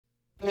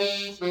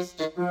Please,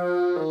 Mr.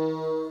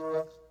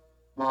 Groove,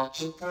 won't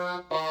you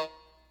come back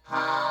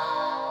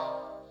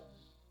home?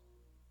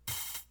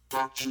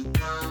 Won't you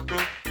come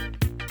back?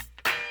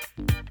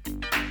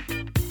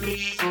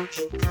 Please, won't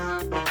you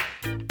come back?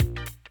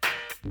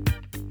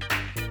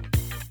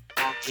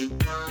 Won't you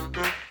come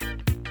back?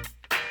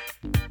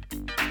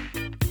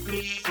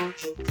 Please,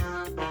 won't you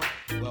come back?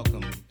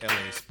 Welcome,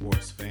 LA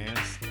sports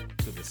fans,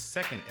 to the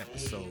second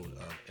episode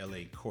of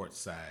LA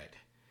Courtside.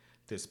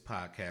 This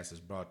podcast is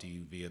brought to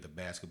you via the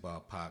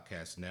Basketball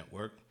Podcast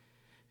Network,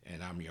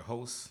 and I'm your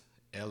host,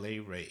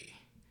 LA Ray.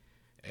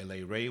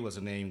 LA Ray was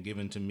a name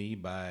given to me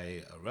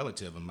by a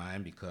relative of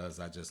mine because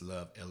I just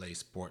love LA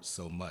sports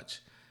so much.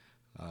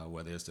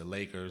 Whether it's the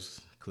Lakers,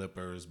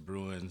 Clippers,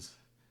 Bruins,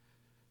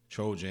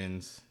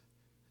 Trojans,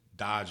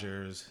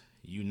 Dodgers,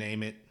 you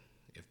name it.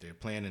 If they're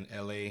playing in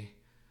LA,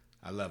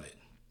 I love it.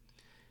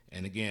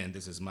 And again,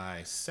 this is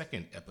my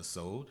second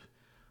episode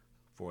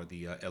for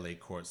the LA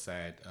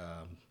Courtside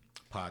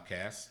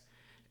podcast.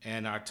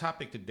 And our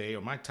topic today,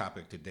 or my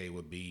topic today,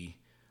 would be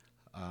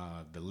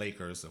the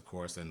Lakers, of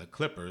course, and the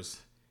Clippers.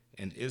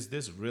 And is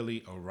this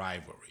really a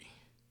rivalry?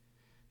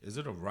 Is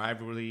it a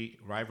rivalry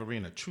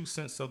in a true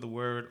sense of the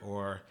word,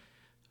 or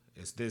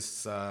is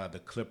this the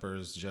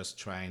Clippers just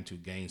trying to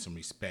gain some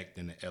respect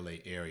in the LA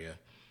area?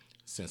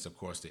 Since, of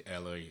course, the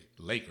LA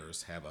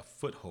Lakers have a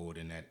foothold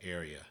in that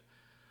area.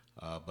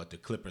 But the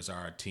Clippers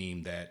are a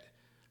team that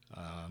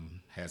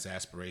has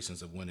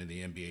aspirations of winning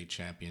the NBA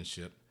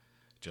championship,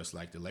 just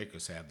like the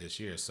Lakers have this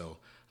year. So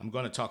I'm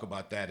going to talk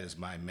about that as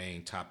my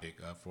main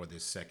topic for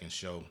this second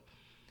show.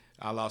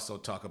 I'll also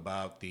talk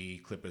about the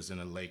Clippers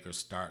and the Lakers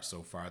start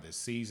so far this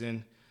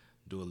season,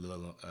 do a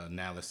little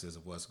analysis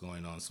of what's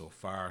going on so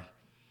far.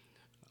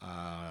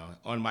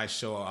 On my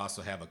show, I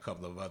also have a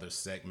couple of other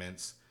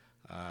segments.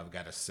 I've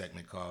got a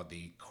segment called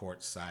the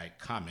Courtside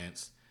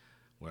Comments,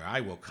 where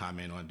I will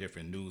comment on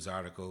different news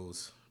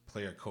articles,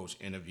 player coach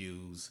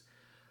interviews,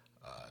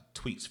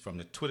 tweets from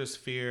the Twitter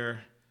sphere,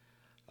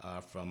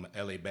 from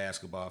LA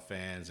basketball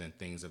fans, and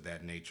things of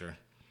that nature.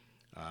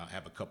 I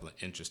have a couple of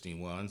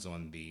interesting ones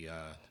on the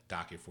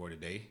docket for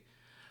today.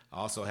 I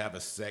also have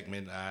a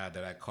segment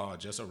that I call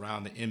Just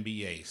Around the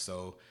NBA.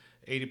 So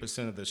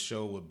 80% of the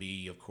show will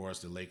be, of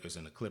course, the Lakers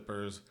and the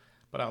Clippers,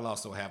 but I'll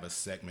also have a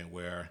segment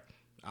where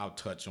I'll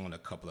touch on a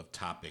couple of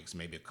topics,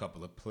 maybe a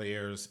couple of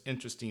players,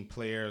 interesting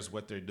players,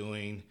 what they're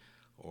doing,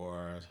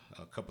 or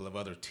a couple of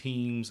other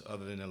teams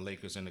other than the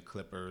Lakers and the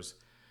Clippers,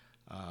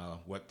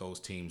 what those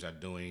teams are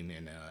doing,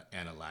 and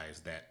analyze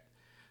that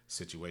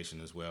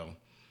situation as well.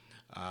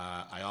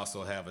 I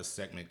also have a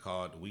segment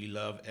called We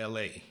Love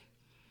LA,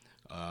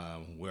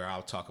 where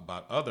I'll talk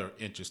about other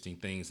interesting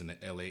things in the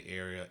LA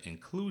area,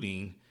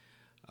 including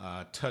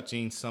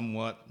touching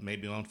somewhat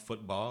maybe on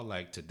football.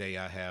 Like today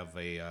I have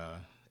a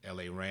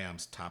LA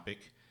Rams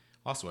topic,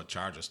 also a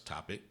Chargers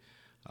topic.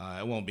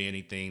 It won't be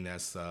anything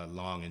that's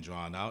long and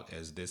drawn out,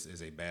 as this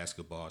is a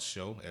basketball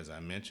show, as I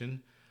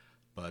mentioned.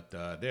 But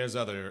there's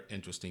other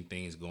interesting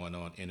things going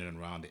on in and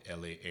around the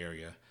LA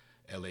area,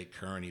 LA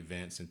current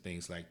events and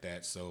things like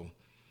that. So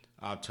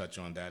I'll touch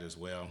on that as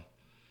well.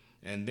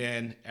 And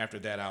then after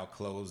that, I'll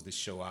close the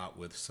show out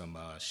with some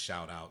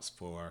shout outs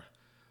for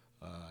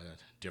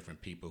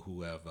different people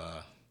who have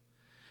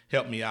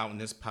helped me out in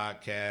this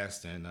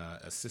podcast and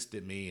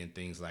assisted me and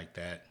things like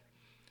that.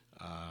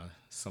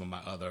 Some of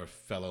my other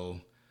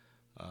fellow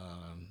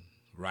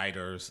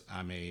writers.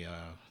 I'm a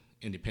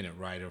independent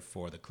writer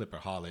for the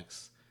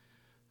Clipperholics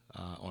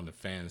on the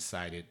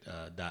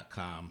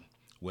fansided.com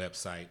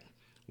website,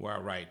 where I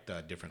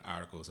write different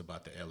articles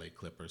about the LA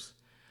Clippers.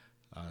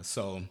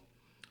 So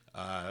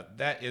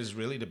that is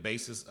really the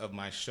basis of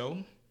my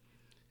show.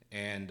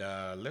 And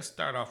let's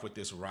start off with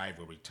this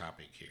rivalry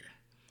topic here.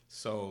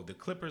 So the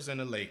Clippers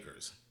and the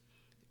Lakers.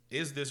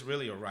 Is this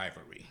really a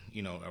rivalry?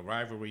 You know, a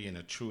rivalry in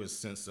the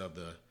truest sense of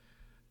the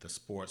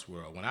sports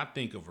world. When I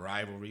think of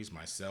rivalries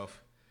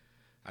myself,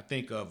 I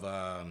think of,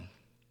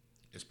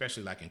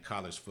 especially like in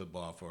college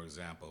football, for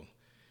example,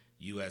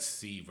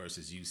 USC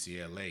versus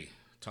UCLA.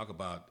 Talk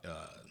about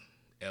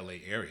LA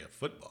area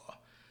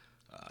football.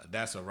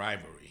 That's a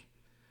rivalry.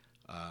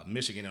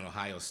 Michigan and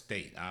Ohio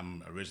State.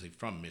 I'm originally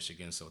from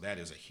Michigan, so that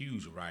is a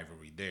huge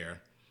rivalry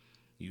there.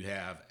 You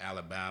have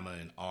Alabama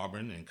and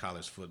Auburn in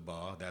college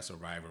football. That's a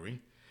rivalry.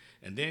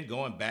 And then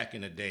going back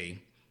in the day,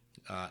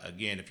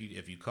 again,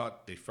 if you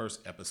caught the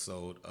first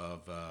episode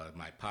of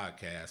my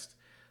podcast,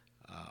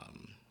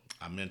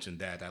 I mentioned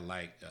that I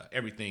like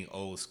everything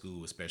old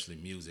school, especially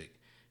music,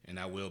 and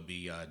I will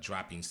be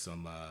dropping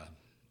some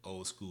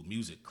old school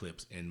music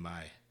clips in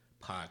my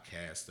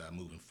podcast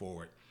moving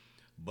forward.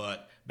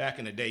 But back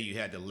in the day, you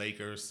had the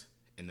Lakers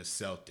and the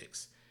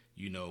Celtics,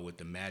 you know, with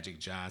the Magic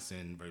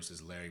Johnson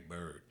versus Larry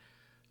Bird.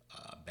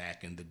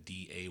 Back in the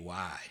DAY,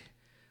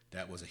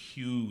 that was a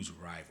huge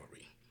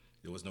rivalry.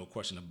 There was no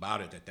question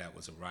about it that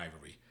was a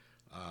rivalry.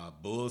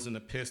 Bulls and the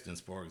Pistons,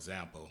 for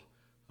example,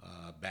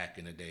 back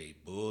in the day.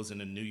 Bulls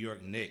and the New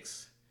York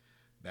Knicks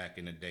back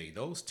in the day.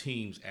 Those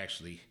teams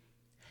actually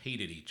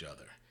hated each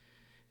other.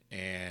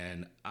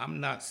 And I'm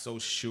not so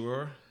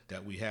sure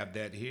that we have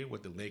that here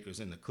with the Lakers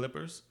and the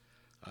Clippers.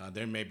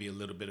 There may be a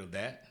little bit of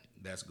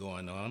that's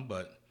going on,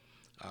 but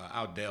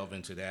I'll delve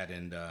into that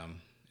and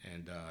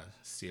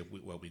see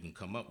what we can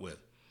come up with.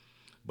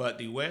 But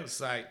the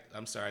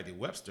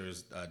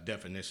Webster's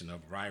definition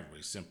of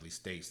rivalry simply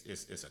states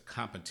it's a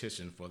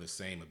competition for the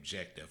same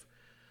objective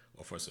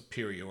or for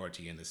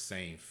superiority in the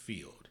same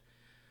field.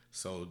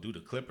 So do the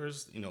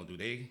Clippers, do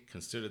they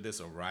consider this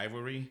a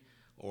rivalry?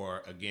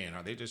 Or again,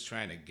 are they just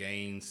trying to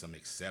gain some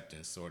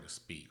acceptance, so to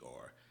speak,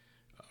 or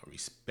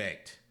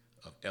respect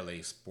of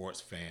LA sports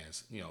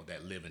fans,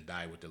 that live and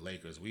die with the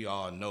Lakers? We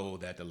all know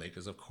that the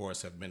Lakers, of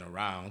course, have been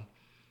around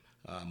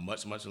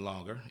much, much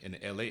longer, in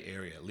the LA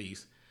area at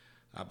least.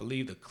 I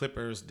believe the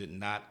Clippers did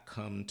not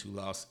come to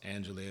Los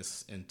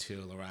Angeles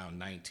until around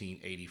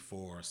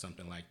 1984 or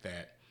something like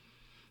that.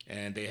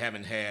 And they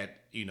haven't had,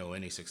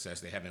 any success.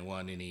 They haven't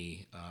won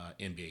any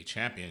NBA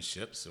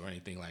championships or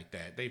anything like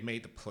that. They've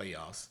made the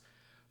playoffs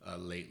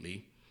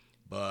lately,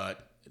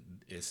 but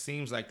it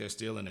seems like they're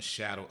still in the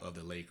shadow of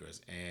the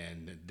Lakers.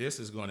 And this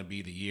is going to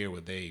be the year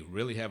where they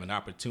really have an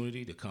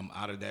opportunity to come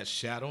out of that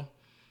shadow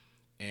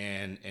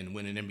and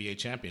win an NBA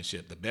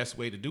championship. The best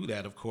way to do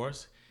that, of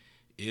course,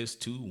 is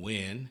to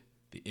win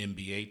the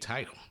NBA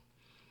title.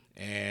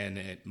 And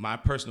in my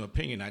personal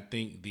opinion, I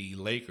think the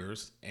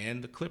Lakers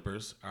and the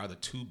Clippers are the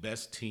two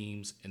best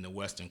teams in the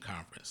Western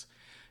Conference.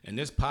 And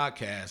this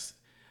podcast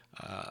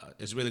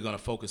is really going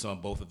to focus on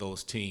both of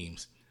those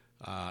teams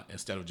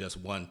instead of just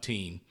one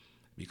team,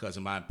 because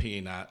in my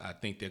opinion, I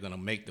think they're going to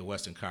make the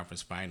Western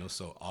Conference Finals.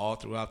 So all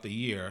throughout the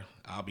year,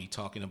 I'll be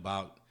talking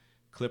about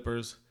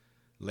Clippers,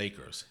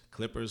 Lakers.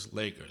 Clippers,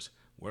 Lakers.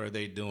 What are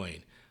they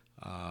doing?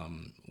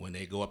 When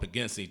they go up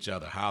against each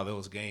other, how are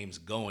those games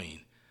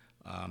going?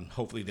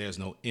 Hopefully there's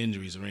no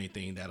injuries or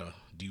anything that'll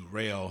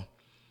derail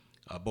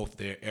both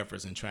their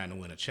efforts in trying to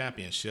win a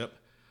championship.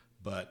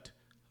 But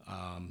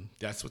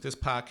that's what this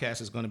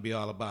podcast is going to be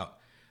all about.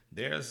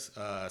 There's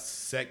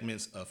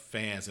segments of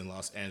fans in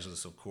Los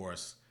Angeles, of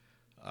course,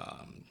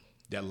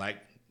 that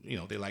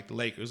they like the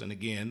Lakers. And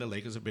again, the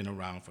Lakers have been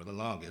around for the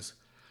longest.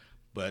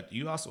 But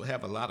you also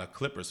have a lot of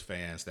Clippers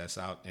fans that's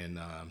out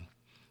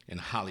in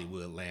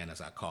Hollywood land,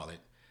 as I call it,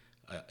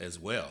 as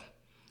well.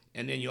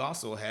 And then you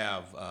also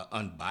have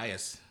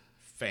unbiased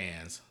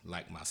fans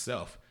like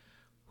myself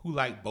who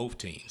like both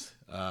teams.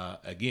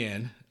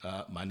 Again,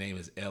 my name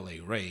is L.A.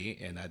 Ray,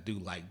 and I do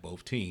like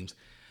both teams.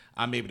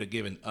 I'm able to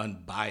give an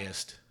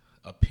unbiased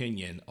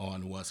opinion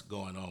on what's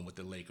going on with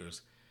the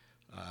Lakers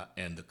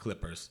and the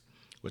Clippers,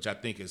 which I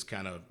think is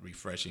kind of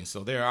refreshing.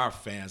 So there are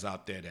fans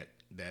out there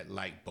that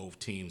like both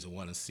teams and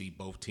want to see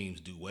both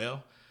teams do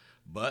well,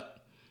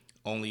 but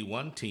only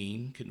one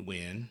team can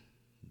win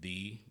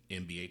the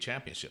NBA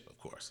championship, of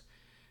course.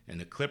 And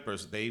the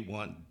Clippers, they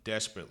want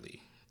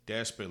desperately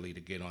to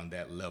get on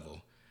that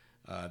level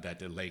that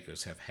the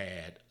Lakers have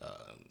had,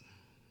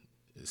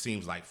 it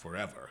seems like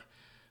forever,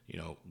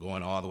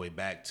 going all the way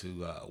back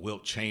to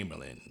Wilt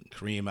Chamberlain,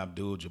 Kareem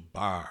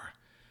Abdul-Jabbar,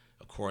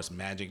 of course,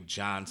 Magic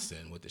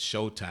Johnson with the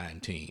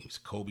Showtime teams,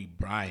 Kobe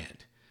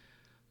Bryant,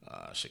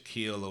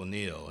 Shaquille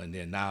O'Neal, and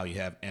then now you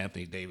have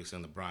Anthony Davis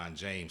and LeBron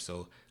James.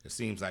 So it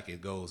seems like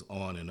it goes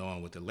on and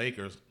on with the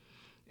Lakers.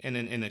 And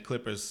then in the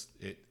Clippers,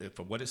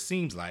 for what it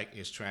seems like,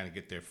 is trying to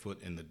get their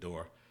foot in the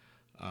door.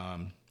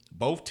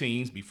 Both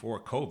teams before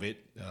COVID,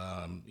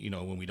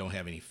 when we don't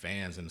have any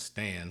fans in the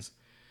stands,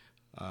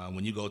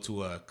 when you go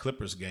to a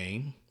Clippers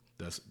game,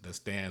 the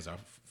stands are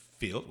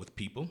filled with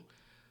people.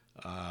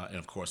 And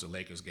of course, the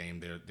Lakers game,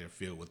 they're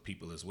filled with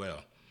people as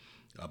well.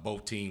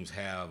 Both teams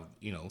have,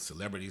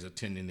 celebrities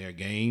attending their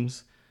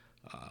games.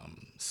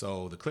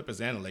 So the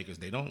Clippers and the Lakers,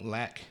 they don't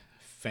lack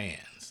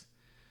fans.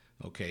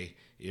 Okay,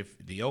 if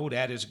the old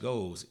adage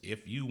goes,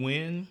 if you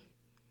win,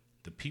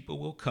 the people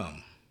will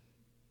come.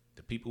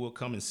 The people will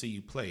come and see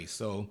you play.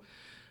 So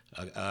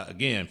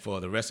again,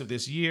 for the rest of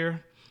this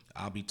year,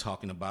 I'll be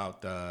talking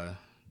about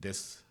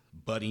this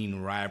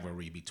budding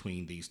rivalry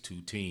between these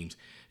two teams.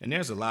 And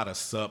there's a lot of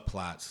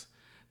subplots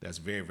that's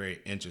very,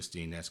 very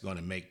interesting that's going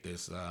to make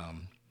this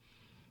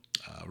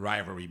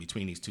rivalry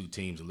between these two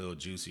teams a little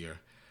juicier.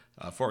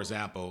 For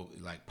example,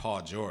 like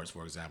Paul George,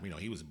 for example,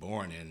 he was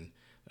born in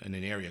an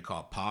area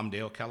called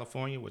Palmdale,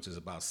 California, which is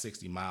about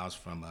 60 miles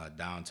from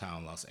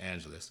downtown Los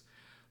Angeles.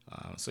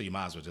 So you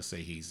might as well just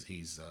say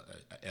he's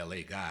a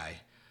LA guy,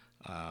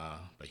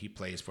 but he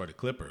plays for the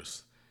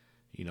Clippers.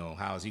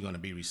 How is he going to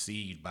be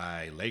received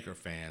by Laker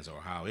fans,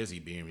 or how is he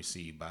being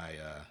received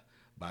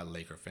by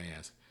Laker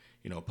fans?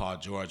 Paul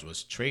George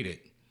was traded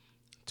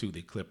to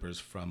the Clippers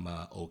from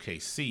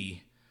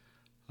OKC,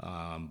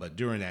 but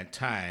during that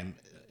time,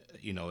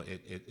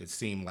 it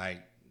seemed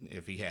like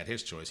if he had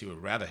his choice, he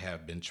would rather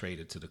have been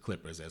traded to the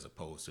Clippers as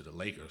opposed to the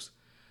Lakers.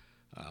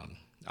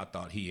 I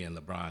thought he and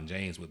LeBron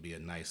James would be a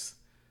nice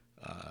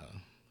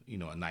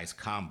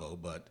combo,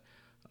 but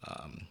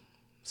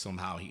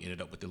somehow he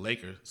ended up with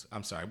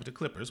the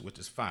Clippers, which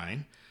is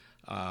fine.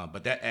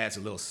 But that adds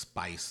a little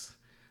spice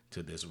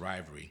to this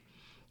rivalry.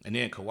 And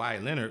then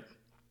Kawhi Leonard,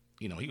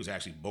 he was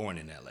actually born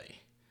in LA.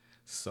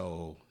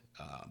 So,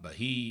 but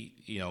he,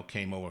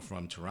 came over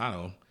from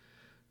Toronto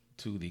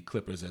to the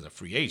Clippers as a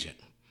free agent.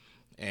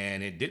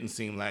 And it didn't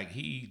seem like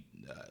he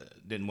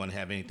didn't want to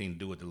have anything to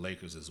do with the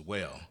Lakers as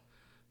well.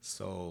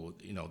 So,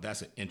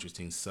 that's an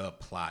interesting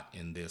subplot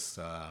in this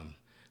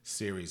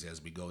series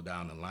as we go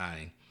down the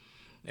line.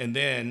 And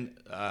then,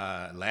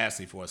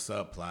 lastly, for a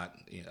subplot,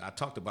 I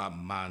talked about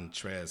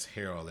Montrezl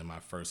Harrell in my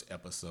first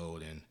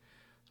episode and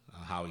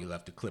how he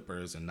left the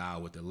Clippers and now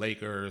with the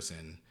Lakers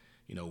and,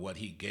 what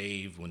he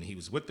gave when he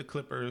was with the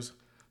Clippers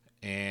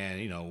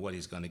and, what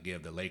he's going to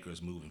give the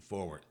Lakers moving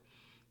forward.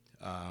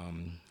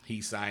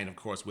 He signed, of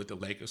course, with the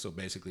Lakers, so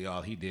basically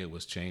all he did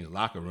was change the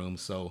locker room.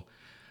 So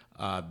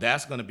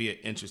that's going to be an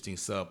interesting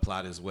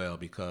subplot as well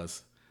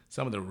because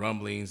some of the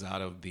rumblings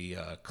out of the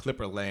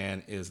Clipper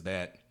land is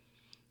that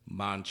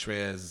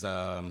Montrez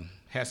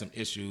has some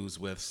issues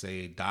with,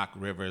 say, Doc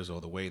Rivers or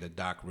the way that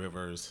Doc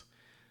Rivers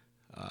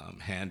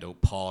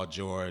handled Paul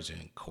George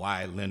and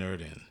Kawhi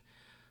Leonard and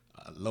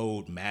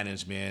load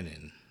management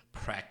and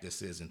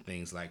practices and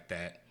things like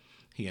that.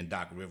 He and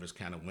Doc Rivers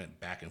kind of went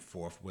back and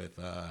forth with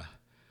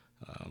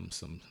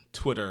some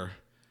Twitter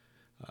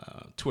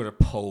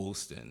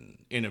posts and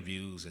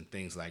interviews and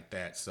things like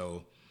that.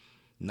 So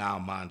now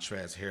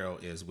Montrezl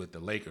Harrell is with the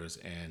Lakers,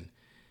 and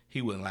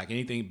he wouldn't like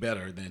anything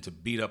better than to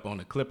beat up on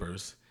the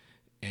Clippers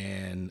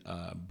and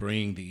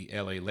bring the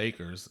LA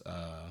Lakers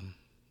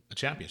a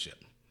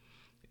championship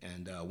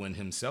and win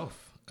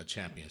himself a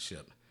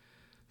championship.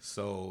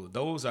 So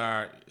those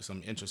are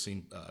some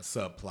interesting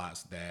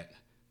subplots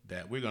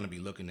that we're going to be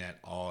looking at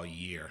all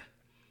year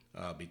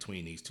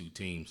between these two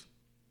teams.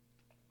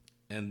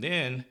 And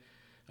then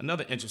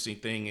another interesting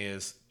thing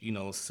is,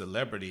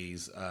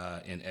 celebrities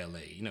in LA.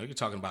 You're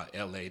talking about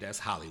LA, that's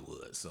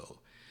Hollywood. So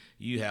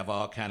you have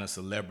all kind of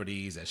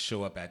celebrities that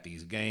show up at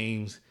these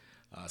games.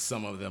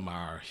 Some of them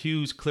are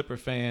huge Clipper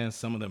fans.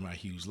 Some of them are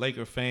huge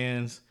Laker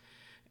fans.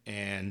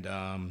 And,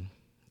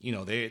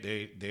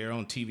 they're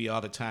on TV all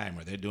the time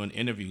or they're doing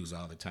interviews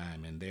all the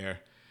time. And they're,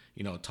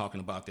 talking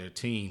about their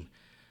team.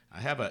 I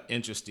have an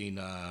interesting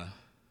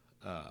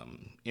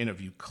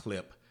interview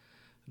clip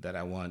that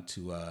I want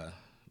to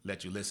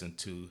let you listen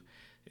to.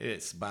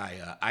 It's by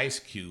Ice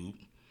Cube,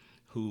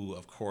 who,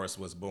 of course,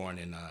 was born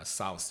in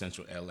South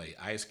Central LA.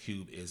 Ice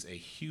Cube is a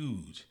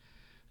huge,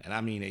 and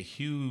I mean a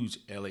huge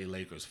LA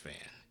Lakers fan.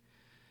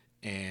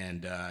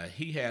 And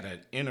he had an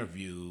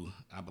interview,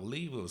 I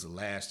believe it was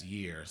last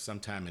year,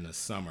 sometime in the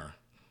summer,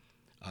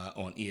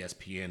 on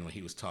ESPN when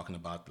he was talking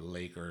about the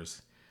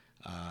Lakers.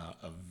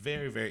 A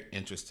very, very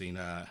interesting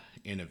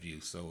interview.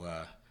 So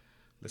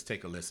let's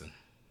take a listen.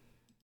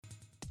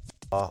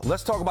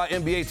 Let's talk about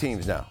NBA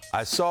teams now.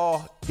 I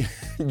saw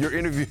your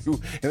interview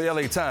in the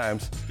LA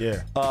Times.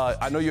 Yeah.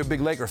 I know you're a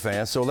big Laker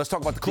fan, so let's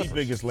talk about the Clippers. The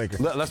biggest Laker.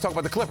 Let's talk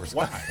about the Clippers.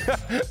 Why?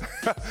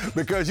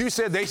 Because you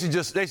said they should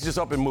just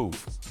up and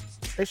move.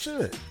 They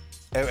should.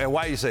 And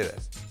why do you say that?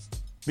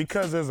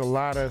 Because there's a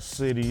lot of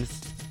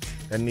cities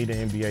that need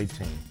an NBA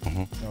team.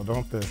 Mm-hmm.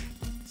 Don't the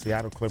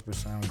Seattle Clippers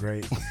sound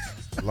great?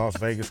 Las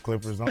Vegas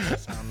Clippers, don't they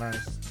sound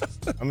nice?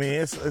 I mean,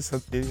 it's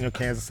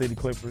Kansas City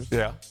Clippers.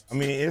 Yeah. I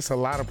mean, it's a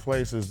lot of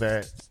places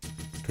that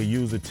could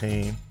use a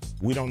team.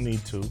 We don't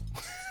need to.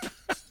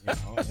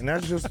 And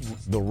that's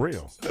just the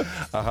real.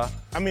 Uh-huh.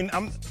 I mean,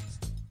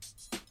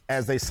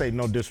 as they say,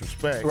 no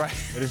disrespect. Right.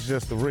 But it's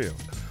just the real.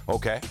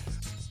 Okay.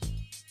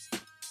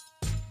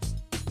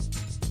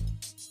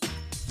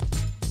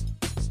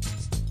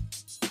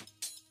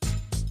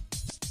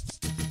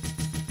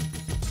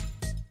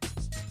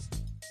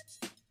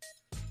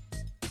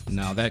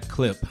 Now, that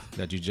clip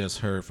that you just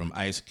heard from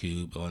Ice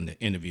Cube on the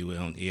interview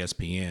on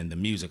ESPN, the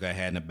music I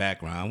had in the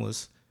background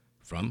was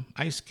from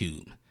Ice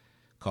Cube,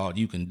 called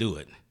You Can Do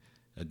It,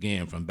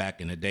 again, from back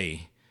in the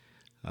day.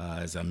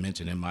 As I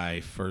mentioned in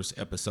my first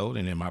episode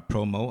and in my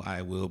promo,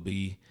 I will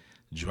be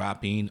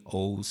dropping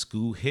old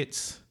school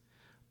hits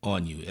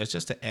on you. It's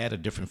just to add a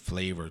different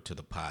flavor to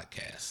the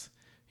podcast.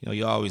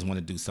 You always want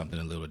to do something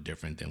a little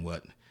different than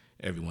what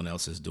everyone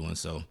else is doing.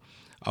 So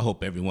I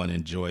hope everyone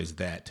enjoys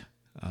that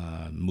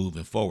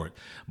moving forward.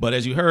 But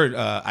as you heard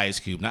Ice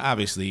Cube, now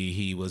obviously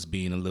he was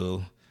being a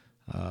little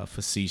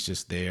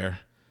facetious there,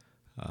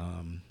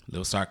 a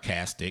little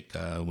sarcastic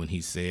when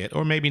he said,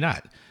 or maybe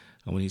not,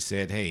 when he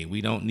said, hey,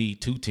 we don't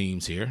need two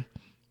teams here.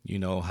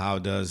 How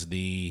does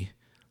the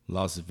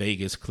Las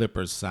Vegas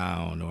Clippers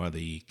sound, or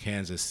the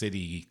Kansas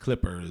City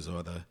Clippers,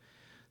 or the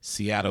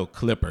Seattle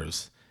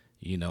Clippers?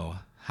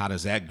 How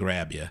does that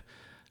grab you?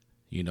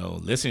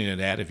 Listening to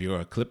that, if you're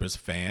a Clippers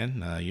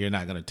fan, you're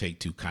not going to take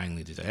too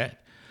kindly to that.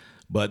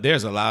 But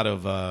there's a lot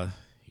of,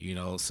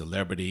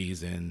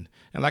 celebrities and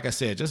like I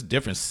said, just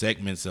different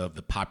segments of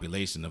the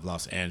population of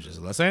Los Angeles.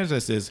 Los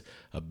Angeles is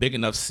a big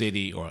enough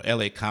city, or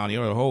LA County,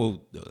 or the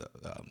whole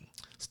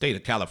state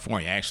of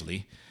California,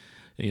 actually.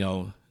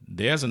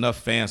 There's enough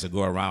fans to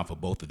go around for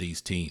both of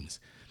these teams.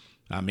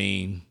 I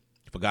mean,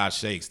 for God's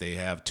sakes, they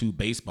have two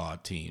baseball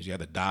teams. You have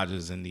the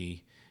Dodgers and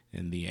the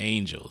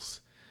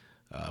Angels.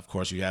 Of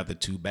course, you have the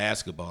two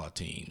basketball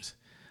teams.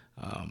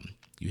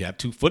 You have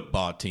two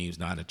football teams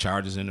now, the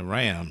Chargers and the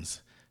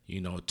Rams.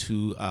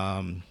 Two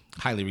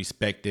highly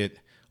respected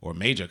or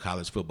major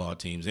college football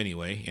teams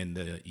anyway, in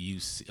the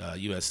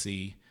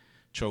USC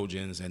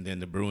Trojans and then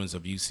the Bruins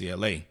of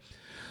UCLA.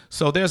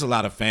 So there's a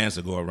lot of fans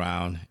that go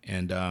around,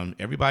 and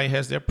everybody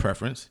has their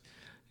preference.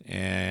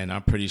 And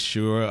I'm pretty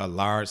sure a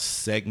large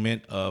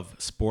segment of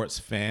sports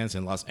fans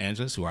in Los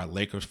Angeles who are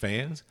Lakers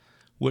fans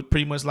would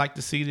pretty much like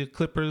to see the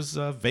Clippers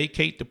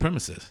vacate the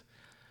premises.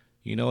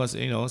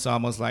 It's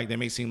almost like they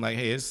may seem like,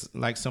 hey, it's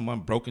like someone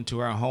broke into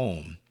our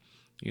home,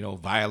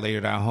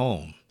 violated our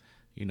home.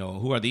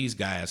 Who are these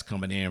guys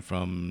coming in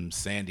from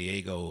San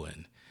Diego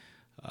and,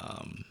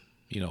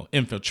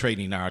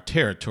 infiltrating our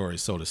territory,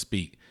 so to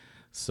speak.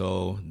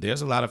 So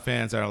there's a lot of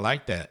fans that are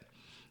like that.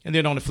 And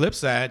then on the flip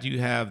side, you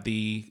have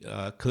the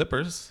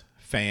Clippers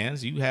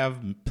fans. You have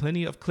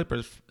plenty of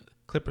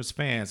Clippers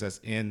fans that's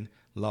in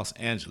Los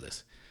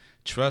Angeles.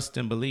 Trust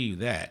and believe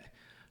that.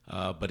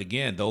 But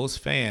again, those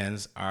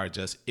fans are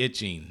just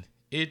itching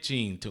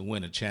to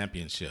win a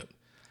championship,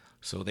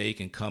 so they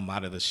can come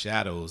out of the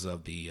shadows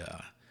of the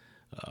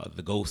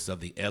ghosts of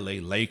the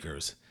LA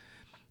Lakers.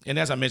 And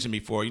as I mentioned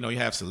before, you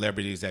have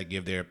celebrities that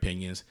give their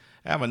opinions.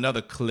 I have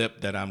another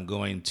clip that I'm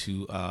going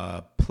to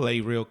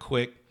play real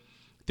quick.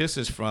 This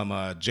is from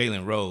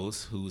Jalen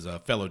Rose, who's a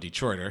fellow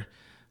Detroiter.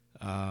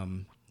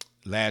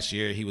 Last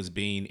year, he was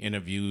being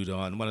interviewed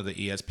on one of the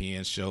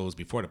ESPN shows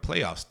before the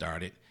playoffs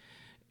started,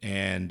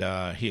 and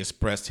he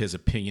expressed his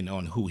opinion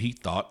on who he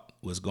thought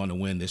was going to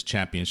win this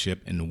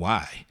championship and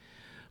why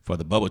for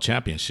the Bubble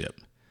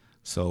Championship.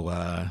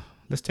 So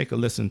let's take a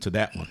listen to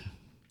that one.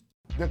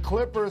 The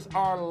Clippers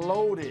are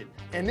loaded,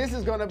 and this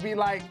is going to be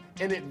like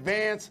an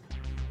advanced,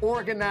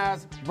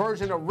 organized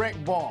version of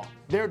rec ball.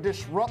 They're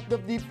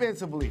disruptive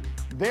defensively.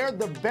 They're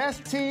the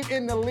best team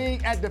in the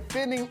league at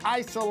defending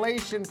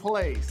isolation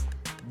plays.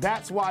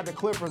 That's why the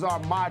Clippers are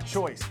my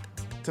choice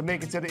to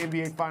make it to the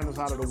NBA Finals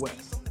out of the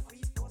West.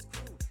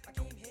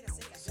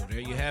 So there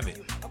you have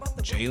it.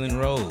 Jalen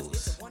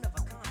Rose,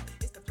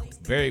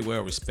 very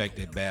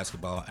well-respected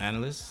basketball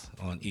analyst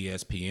on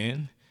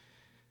ESPN.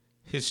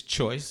 His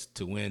choice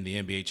to win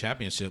the NBA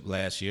championship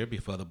last year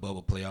before the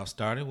bubble playoffs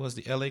started was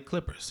the LA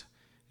Clippers.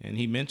 And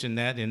he mentioned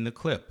that in the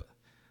clip.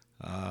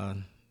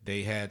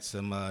 They had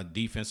some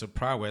defensive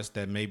prowess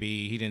that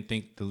maybe he didn't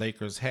think the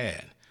Lakers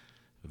had.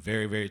 A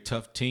very, very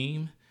tough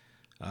team.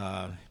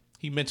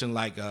 He mentioned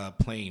like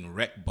playing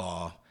rec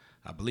ball.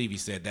 I believe he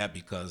said that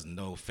because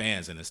no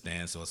fans in the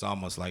stands, so it's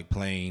almost like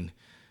playing,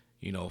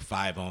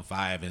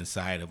 5-on-5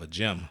 inside of a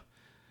gym,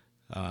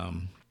 or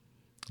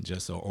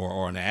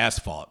on the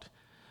asphalt.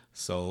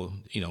 So,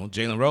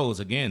 Jalen Rose,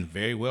 again,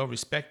 very well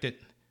respected,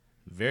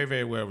 very,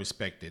 very well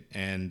respected.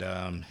 And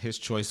his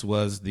choice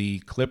was the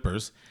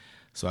Clippers.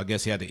 So I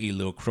guess he had to eat a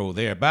little crow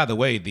there. By the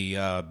way,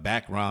 the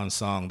background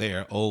song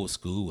there, Old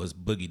School, was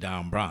Boogie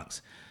Down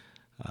Bronx.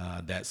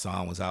 That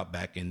song was out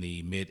back in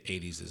the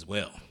mid-'80s as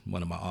well.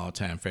 One of my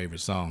all-time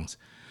favorite songs.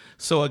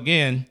 So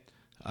again,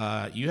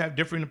 you have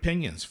different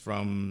opinions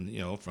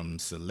from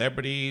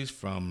celebrities,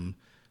 from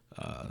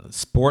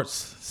sports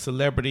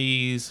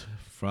celebrities,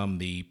 from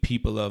the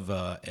people of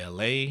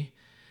L.A.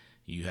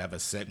 You have a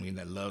segment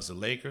that loves the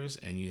Lakers,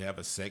 and you have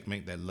a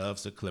segment that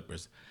loves the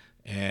Clippers.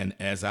 And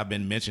as I've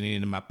been mentioning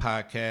in my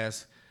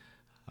podcast,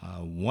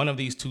 one of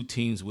these two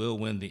teams will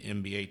win the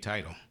NBA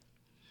title.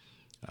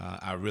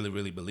 I really,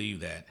 really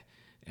believe that.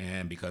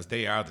 And because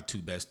they are the two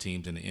best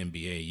teams in the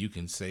NBA, you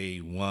can say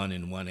 1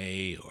 and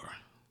 1A or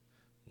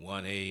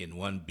 1A and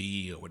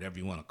 1B or whatever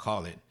you want to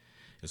call it.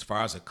 As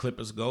far as the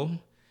Clippers go,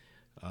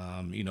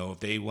 if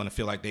they want to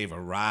feel like they've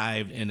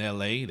arrived in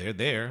LA, they're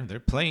there,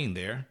 they're playing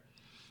there.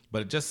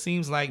 But it just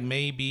seems like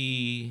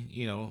maybe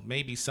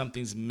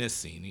something's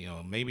missing.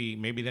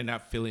 Maybe they're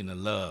not feeling the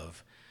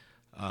love.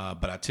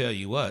 But I tell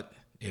you what,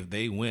 if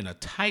they win a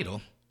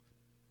title,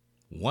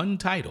 one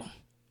title,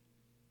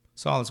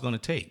 that's all it's going to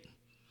take.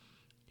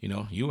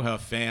 You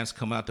have fans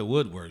come out the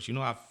woodworks. You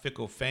know how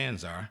fickle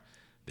fans are.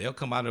 They'll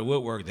come out of the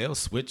woodwork. They'll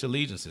switch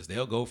allegiances.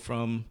 They'll go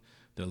from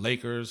the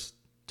Lakers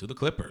to the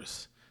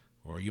Clippers.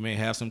 Or you may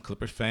have some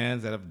Clippers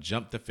fans that have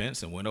jumped the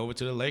fence and went over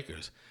to the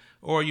Lakers.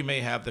 Or you may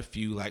have the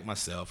few like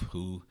myself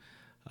who,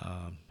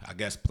 I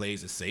guess,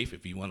 plays it safe,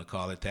 if you want to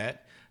call it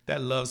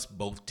that loves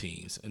both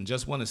teams and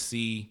just want to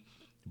see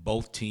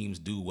both teams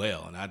do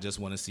well. And I just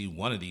want to see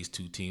one of these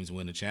two teams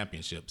win the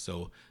championship.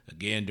 So,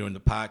 again, during the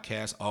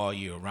podcast all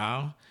year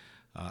round,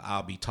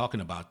 I'll be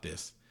talking about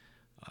this.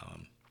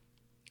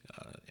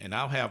 And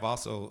I'll have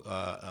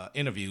also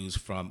interviews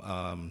from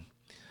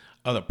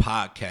other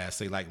podcasts,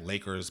 say like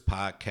Lakers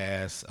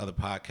podcasts, other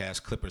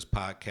podcasts, Clippers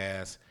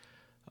podcasts.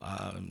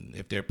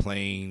 If they're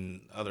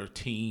playing other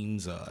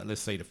teams,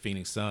 let's say the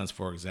Phoenix Suns,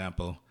 for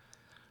example,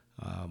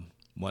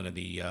 one of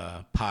the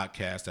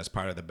podcasts that's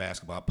part of the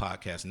Basketball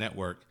Podcast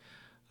Network,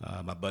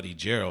 my buddy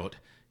Gerald,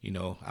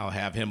 I'll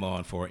have him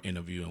on for an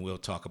interview, and we'll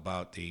talk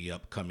about the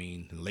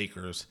upcoming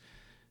Lakers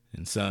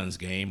and Suns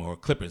game or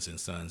Clippers and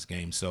Suns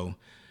game. So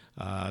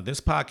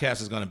this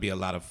podcast is going to be a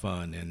lot of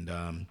fun,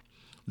 and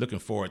looking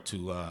forward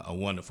to a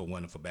wonderful,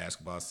 wonderful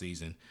basketball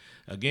season.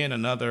 Again,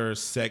 another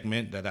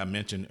segment that I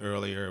mentioned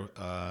earlier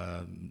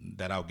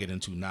that I'll get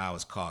into now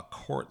is called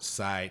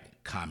Courtside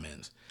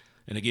Comments.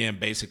 And again,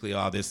 basically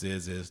all this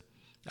is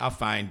I'll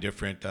find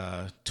different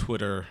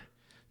Twitter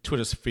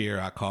sphere,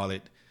 I call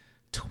it,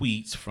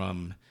 tweets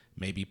from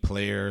maybe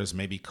players,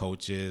 maybe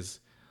coaches,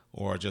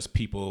 or just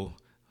people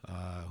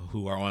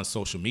who are on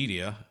social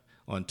media,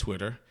 on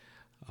Twitter,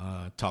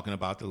 talking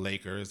about the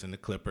Lakers and the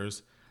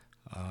Clippers.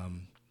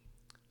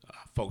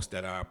 Folks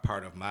that are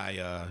part of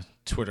my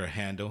Twitter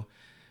handle,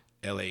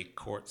 LA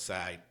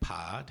Courtside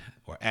Pod,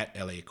 or at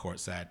LA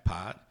Courtside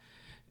Pod.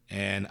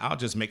 And I'll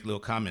just make little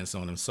comments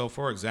on them. So,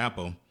 for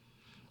example,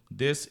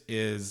 this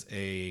is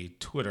a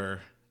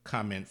Twitter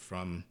comment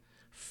from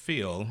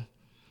Phil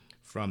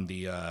from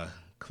the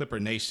Clipper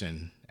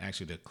Nation,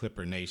 actually the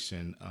Clipper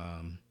Nation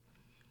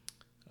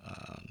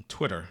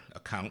Twitter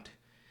account.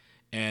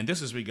 And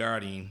this is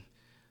regarding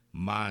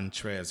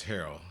Montrezl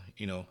Harrell.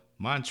 You know,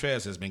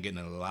 Montrez has been getting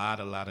a lot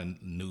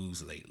of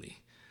news lately.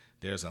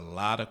 There's a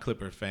lot of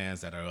Clipper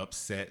fans that are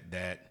upset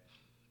that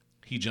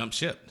he jumped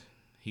ship.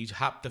 He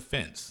hopped the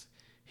fence.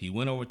 He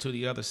went over to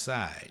the other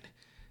side,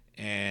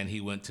 and he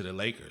went to the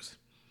Lakers.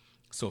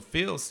 So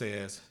Phil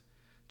says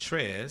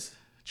Trez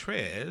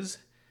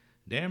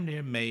damn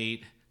near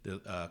made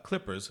the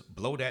Clippers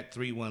blow that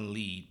 3-1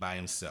 lead by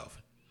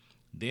himself.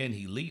 Then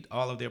he leaked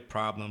all of their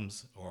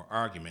problems or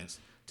arguments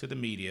to the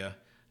media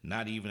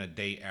not even a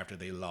day after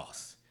they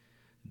lost.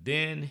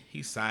 Then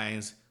he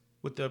signs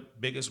with the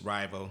biggest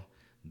rival,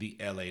 the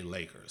LA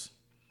Lakers.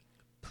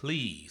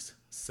 Please,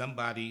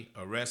 somebody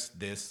arrest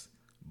this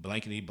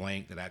blankety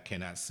blank that I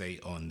cannot say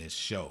on this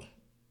show.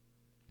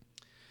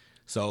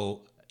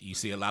 So you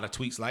see a lot of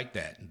tweets like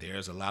that.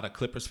 There's a lot of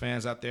Clippers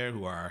fans out there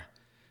who are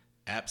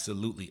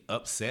absolutely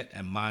upset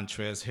at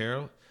Montrezl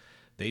Harrell.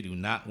 They do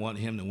not want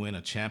him to win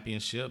a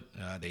championship.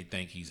 They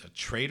think he's a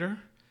traitor.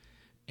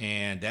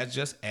 And that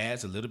just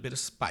adds a little bit of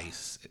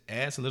spice. It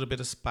adds a little bit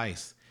of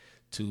spice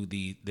to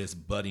this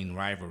budding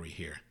rivalry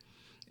here.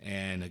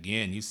 And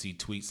again, you see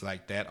tweets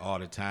like that all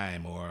the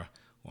time, or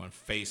on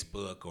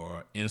Facebook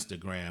or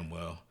Instagram,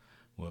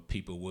 where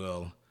people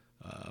will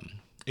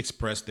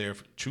express their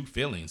true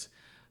feelings.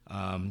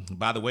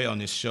 By the way, on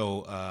this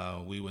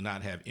show, we will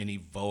not have any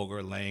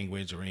vulgar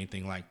language or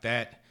anything like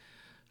that.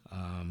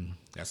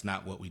 That's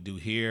not what we do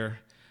here.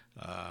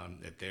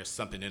 If there's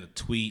something in a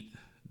tweet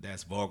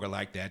that's vulgar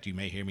like that, you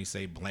may hear me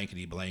say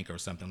blankety blank or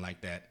something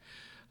like that.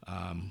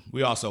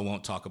 We also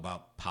won't talk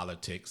about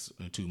politics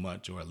too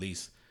much, or at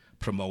least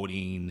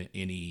promoting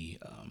any,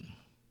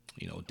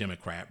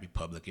 Democrat,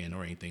 Republican,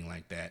 or anything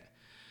like that.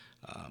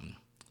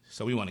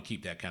 So we want to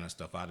keep that kind of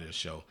stuff out of the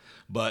show.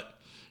 But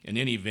in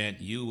any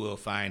event, you will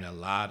find a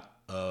lot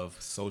of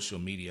social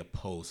media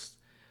posts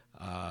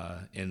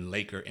in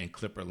Laker and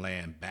Clipper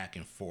land back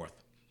and forth.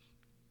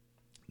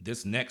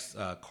 This next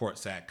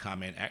courtside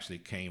comment actually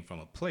came from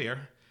a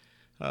player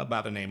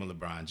by the name of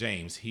LeBron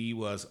James. He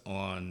was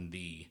on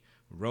the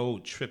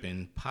Road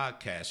Trippin'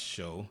 podcast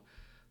show,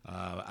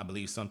 I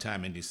believe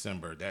sometime in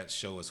December. That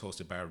show is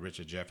hosted by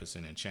Richard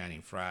Jefferson and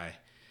Channing Frye.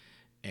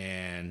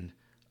 And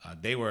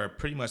they were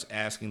pretty much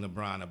asking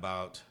LeBron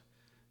about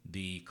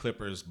the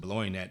Clippers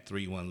blowing that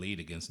 3-1 lead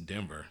against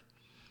Denver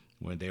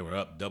when they were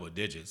up double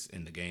digits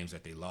in the games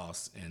that they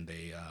lost, and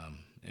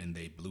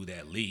they blew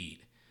that lead.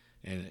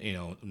 And,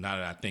 now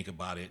that I think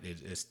about it,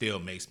 it still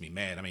makes me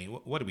mad. I mean,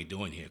 what are we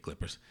doing here,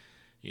 Clippers?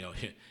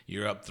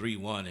 You're up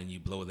 3-1 and you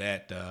blow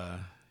that,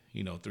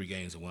 3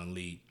 games of one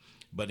lead.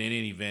 But in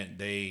any event,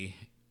 they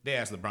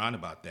asked LeBron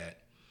about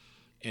that.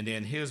 And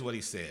then here's what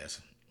he says.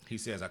 He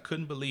says, I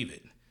couldn't believe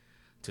it.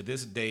 To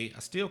this day, I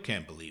still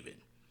can't believe it.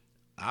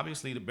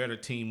 Obviously, the better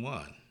team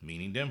won,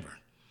 meaning Denver.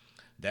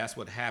 That's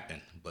what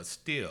happened. But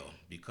still,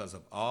 because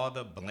of all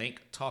the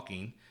blank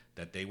talking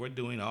that they were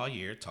doing all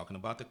year, talking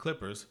about the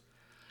Clippers,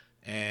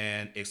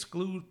 and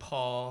exclude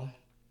Paul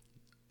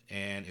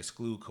and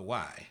exclude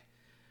Kawhi,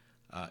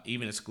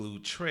 even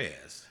exclude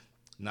Trez.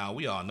 Now,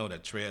 we all know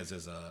that Trez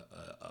is a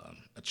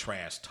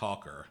trash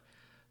talker,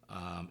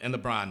 and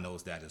LeBron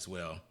knows that as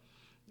well.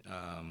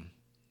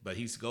 But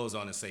he goes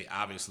on to say,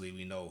 obviously,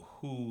 we know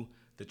who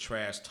the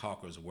trash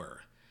talkers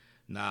were.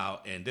 Now,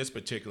 in this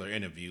particular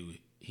interview,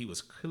 he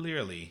was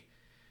clearly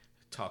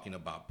talking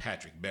about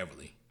Patrick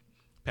Beverley.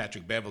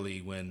 Patrick Beverley,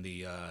 when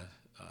the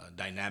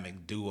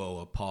dynamic duo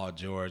of Paul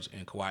George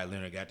and Kawhi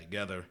Leonard got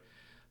together,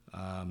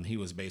 he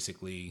was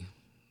basically,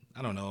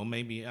 I don't know,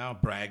 maybe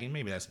bragging.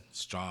 Maybe that's a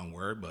strong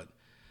word, but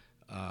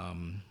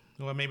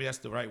maybe that's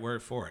the right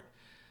word for it.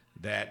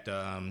 That,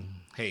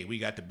 hey, we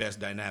got the best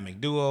dynamic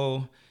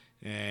duo,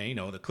 and,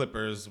 the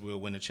Clippers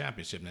will win the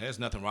championship. Now, there's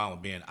nothing wrong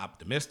with being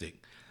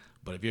optimistic,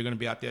 but if you're going to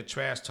be out there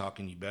trash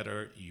talking, you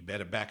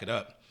better back it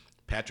up.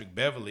 Patrick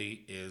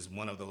Beverley is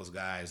one of those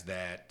guys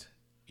that,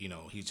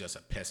 he's just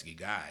a pesky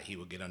guy. He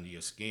will get under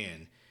your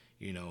skin.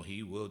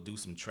 He will do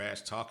some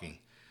trash talking.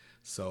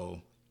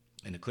 So,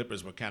 and the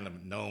Clippers were kind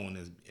of known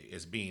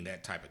as being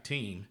that type of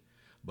team,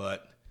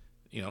 but,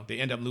 they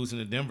end up losing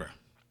to Denver.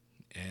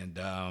 And,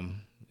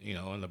 and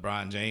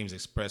LeBron James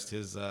expressed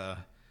his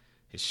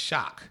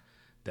shock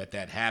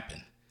that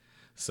happened.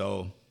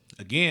 So,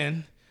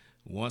 again,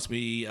 once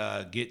we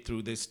get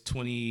through this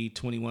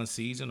 2021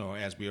 season, or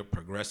as we are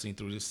progressing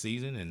through this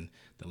season, and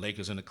the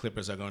Lakers and the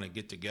Clippers are going to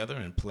get together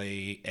and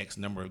play X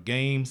number of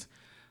games.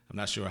 I'm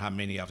not sure how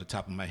many off the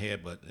top of my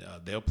head, but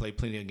they'll play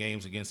plenty of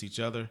games against each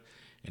other,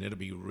 and it'll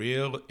be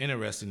real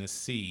interesting to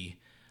see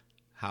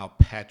how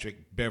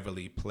Patrick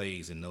Beverley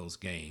plays in those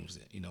games.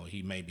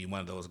 He may be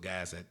one of those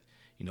guys that,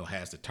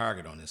 has the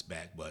target on his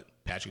back, but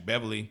Patrick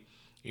Beverley,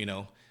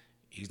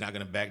 he's not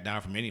going to back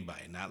down from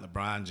anybody. Not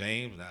LeBron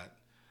James,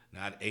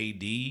 not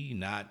AD,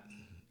 not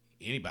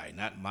anybody,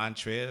 not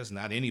Montrez,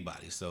 not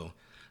anybody. So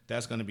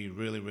that's going to be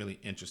really, really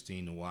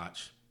interesting to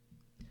watch.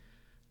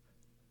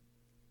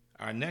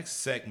 Our next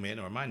segment,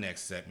 or my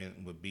next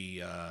segment, would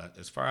be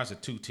as far as the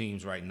two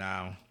teams right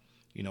now,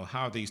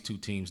 how are these two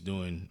teams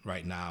doing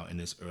right now in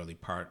this early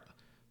part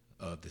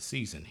of the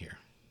season here?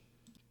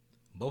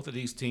 Both of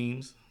these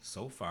teams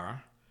so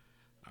far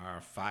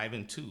are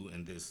 5-2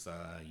 in this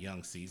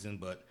young season,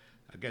 but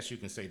I guess you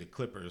can say the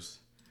Clippers,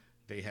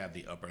 they have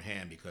the upper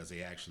hand because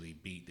they actually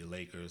beat the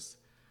Lakers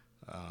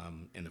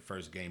in the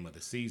first game of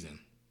the season.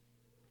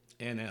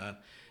 And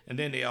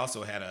then they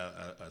also had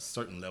a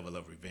certain level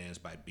of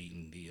revenge by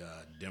beating the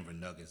Denver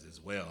Nuggets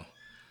as well.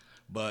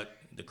 But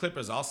the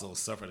Clippers also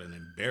suffered an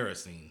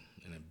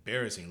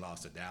embarrassing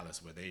loss to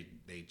Dallas, where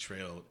they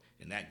trailed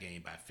in that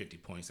game by 50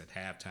 points at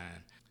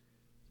halftime.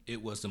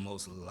 It was the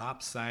most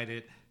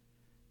lopsided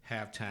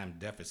halftime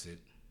deficit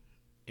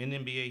in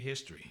NBA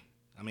history.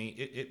 I mean,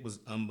 it was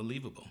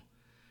unbelievable.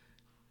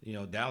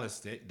 Dallas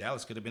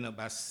could have been up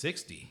by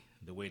 60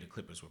 the way the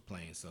Clippers were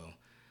playing. So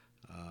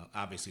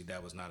obviously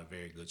that was not a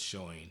very good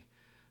showing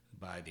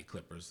by the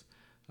Clippers.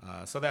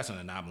 So that's an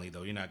anomaly,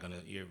 though.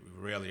 You're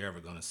rarely ever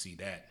gonna see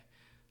that.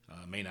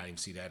 May not even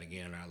see that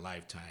again in our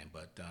lifetime.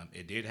 But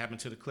it did happen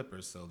to the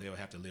Clippers, so they'll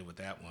have to live with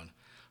that one.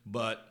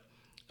 But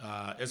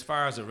as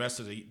far as the rest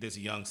of this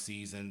young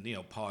season,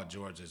 Paul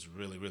George is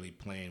really, really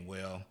playing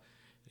well.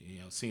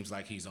 Seems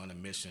like he's on a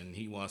mission.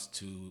 He wants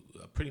to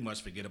pretty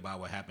much forget about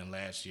what happened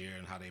last year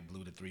and how they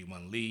blew the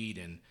 3-1 lead,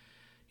 and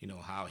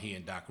how he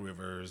and Doc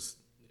Rivers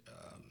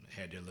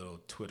had their little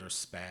Twitter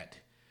spat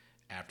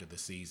after the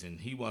season.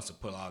 He wants to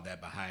put all that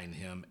behind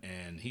him,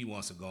 and he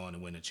wants to go on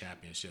and win a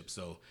championship.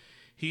 So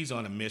he's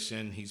on a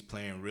mission. He's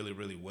playing really,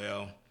 really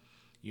well.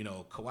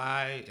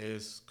 Kawhi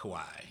is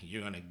Kawhi.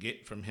 You're going to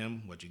get from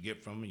him what you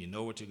get from him. You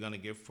know what you're going to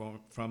get from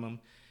him.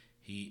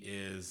 He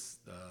is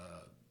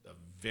a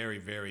very,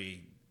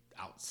 very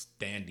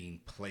outstanding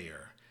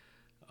player,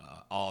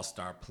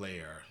 all-star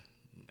player,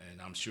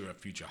 and I'm sure a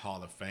future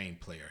Hall of Fame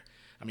player.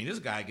 I mean, this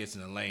guy gets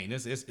in the lane.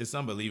 It's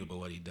unbelievable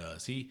what he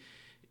does. He,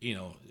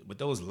 with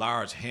those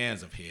large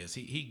hands of his,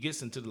 he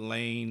gets into the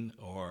lane,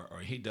 or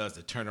he does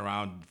the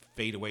turnaround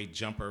fadeaway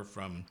jumper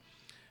from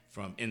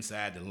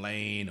inside the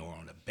lane or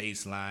on the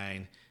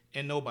baseline,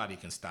 and nobody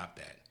can stop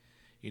that.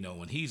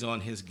 When he's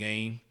on his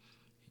game,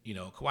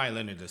 Kawhi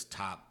Leonard is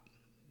top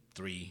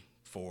 3,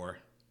 4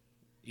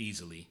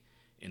 easily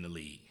in the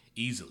league,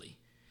 easily.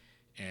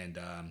 And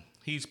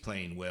he's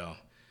playing well.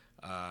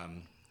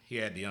 He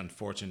had the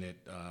unfortunate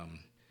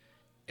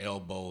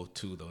elbow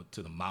to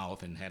the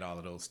mouth and had all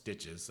of those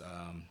stitches,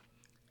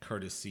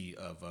 courtesy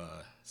of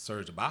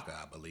Serge Ibaka,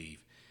 I believe.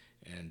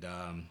 And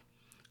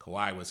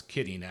Kawhi was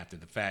kidding after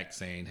the fact,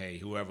 saying, "Hey,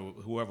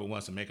 whoever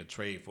wants to make a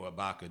trade for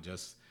Ibaka,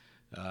 just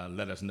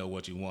let us know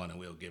what you want and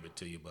we'll give it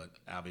to you." But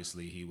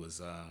obviously he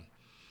was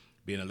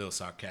being a little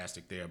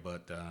sarcastic there.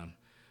 But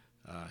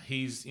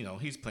he's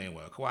playing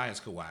well. Kawhi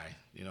is Kawhi.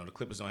 The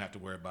Clippers don't have to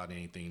worry about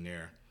anything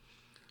there.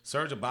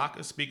 Serge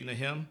Ibaka, speaking of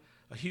him,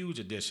 a huge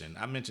addition.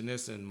 I mentioned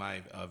this in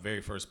my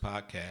very first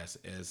podcast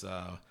as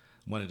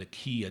one of the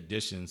key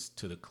additions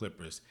to the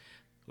Clippers.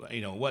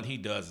 What he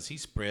does is he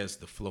spreads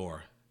the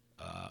floor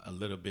a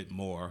little bit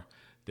more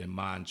than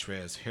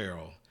Montrezl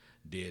Harrell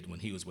did when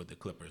he was with the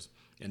Clippers.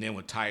 And then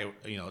with Ty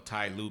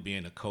Lue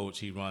being the coach,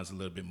 he runs a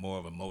little bit more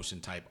of a motion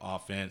type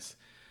offense,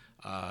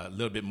 a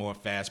little bit more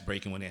fast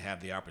breaking when they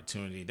have the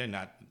opportunity. They're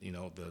not,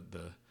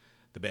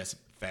 the best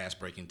fast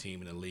breaking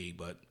team in the league,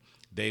 but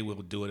they will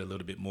do it a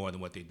little bit more than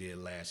what they did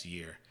last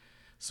year.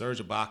 Serge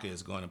Ibaka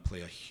is going to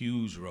play a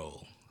huge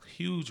role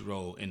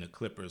in the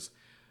Clippers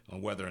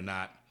on whether or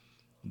not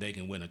they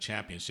can win a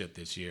championship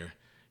this year.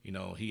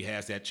 He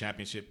has that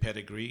championship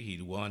pedigree. He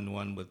won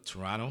one with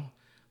Toronto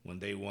when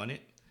they won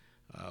it,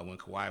 when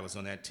Kawhi was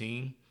on that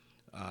team.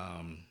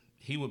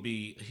 He would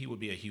be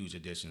a huge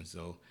addition.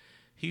 So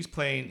he's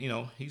playing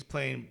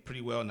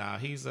pretty well now.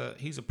 He's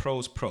a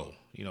pro's pro.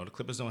 The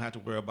Clippers don't have to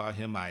worry about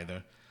him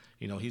either.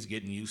 He's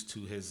getting used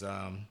to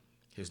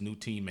his new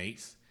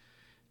teammates,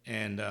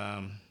 and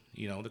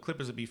the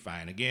Clippers will be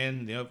fine.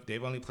 Again,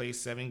 they've only played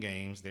 7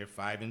 games. They're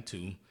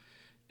 5-2,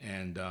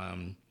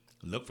 and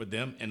look for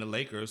them and the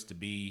Lakers to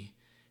be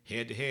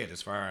head-to-head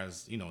as far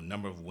as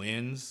number of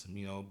wins.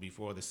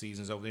 Before the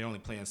season's over, they're only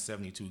playing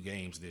 72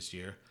 games this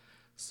year,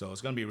 so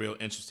it's going to be real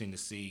interesting to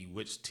see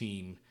which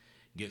team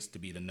gets to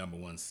be the number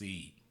 1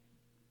 seed.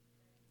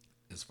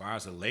 As far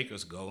as the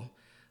Lakers go,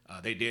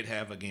 they did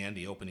have, again,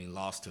 the opening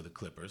loss to the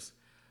Clippers.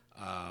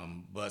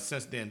 But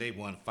since then, they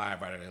won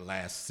 5 out of their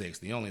last 6.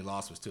 The only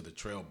loss was to the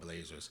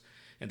Trailblazers.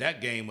 And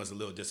that game was a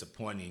little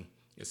disappointing.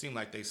 It seemed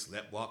like they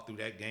sleptwalked through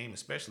that game,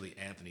 especially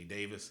Anthony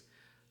Davis.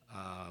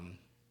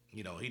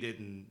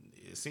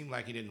 It seemed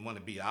like he didn't want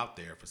to be out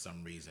there for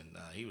some reason.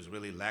 He was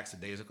really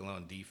lackadaisical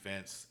on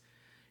defense.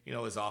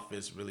 His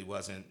offense really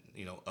wasn't,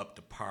 up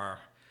to par.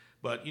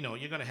 But, you're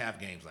going to have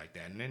games like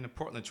that. And then the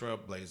Portland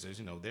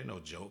Trailblazers, they're no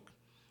joke.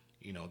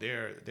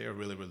 They're a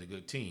really, really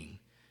good team.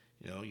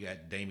 You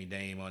got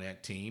Dame on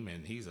that team,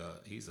 and he's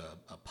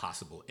a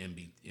possible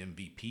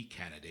MVP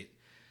candidate.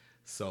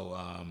 So,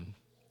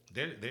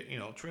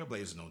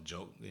 Trailblazers no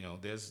joke.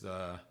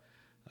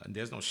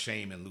 There's no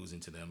shame in losing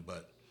to them,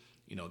 but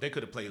they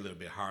could have played a little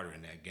bit harder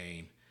in that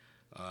game.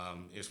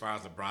 As far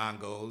as LeBron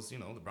goes,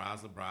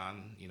 LeBron's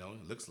LeBron.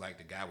 It looks like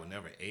the guy will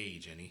never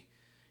age any.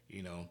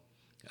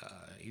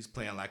 He's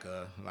playing like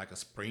a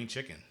spring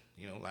chicken.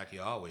 Like he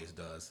always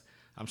does.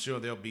 I'm sure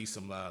there'll be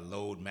some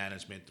load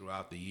management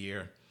throughout the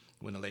year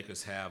when the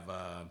Lakers have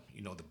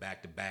the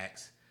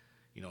back-to-backs.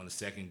 In the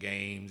second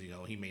games,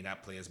 he may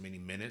not play as many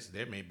minutes.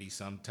 There may be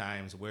some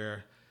times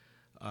where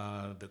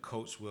the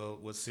coach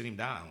will sit him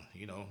down,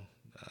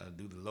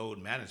 do the load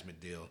management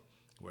deal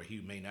where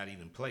he may not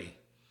even play.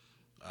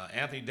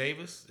 Anthony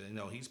Davis,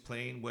 he's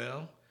playing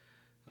well,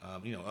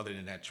 other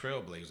than that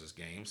Trailblazers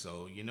game.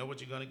 So you know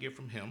what you're going to get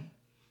from him.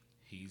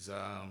 He's,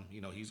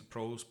 he's a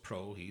pro's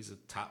pro. He's a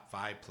top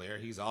 5 player.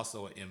 He's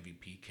also an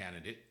MVP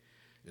candidate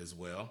as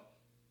well.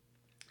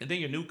 And then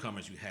your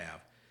newcomers you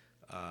have.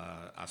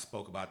 I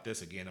spoke about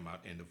this again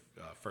in the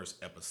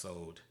first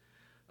episode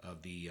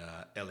of the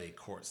LA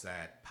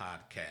Courtside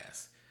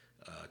podcast.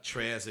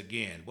 Trez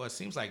again. Well, it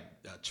seems like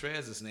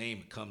Trez's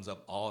name comes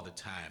up all the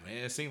time. And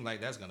it seems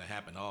like that's going to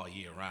happen all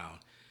year round.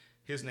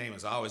 His name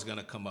is always going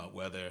to come up,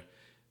 whether,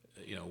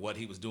 what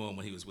he was doing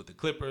when he was with the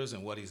Clippers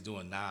and what he's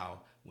doing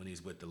now when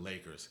he's with the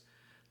Lakers.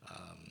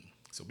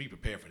 So be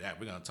prepared for that.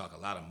 We're going to talk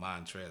a lot of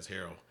Montrezl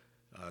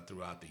Harrell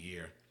throughout the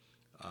year.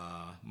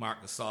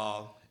 Marc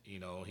Gasol,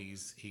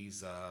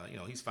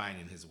 he's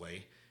finding his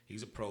way.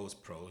 He's a pro's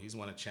pro. He's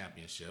won a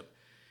championship.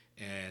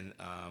 And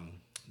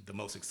the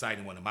most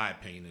exciting one, in my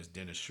opinion, is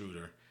Dennis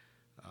Schroeder,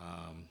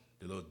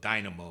 the little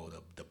dynamo,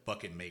 the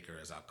bucket maker,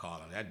 as I call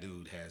him. That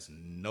dude has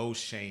no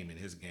shame in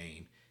his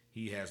game.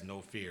 He has no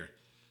fear.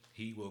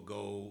 He will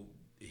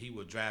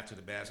drive to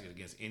the basket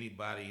against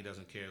anybody. He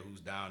doesn't care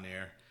who's down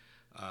there.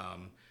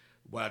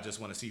 What I just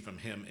want to see from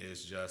him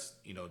is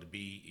just, to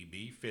be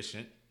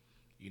efficient.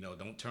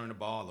 Don't turn the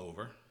ball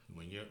over.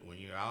 When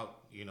you're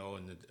out,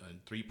 in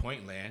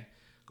 3-point land,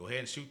 go ahead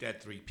and shoot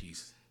that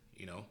 3-piece.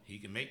 He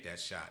can make that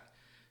shot.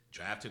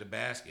 Drive to the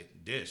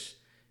basket, dish.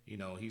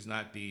 He's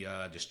not the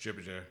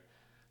distributor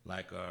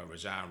like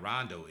Rajon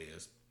Rondo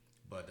is,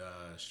 but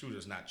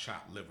Schroeder's not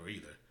chopped liver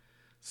either.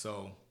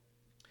 So,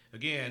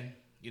 again,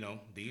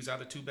 these are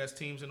the 2 best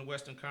teams in the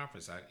Western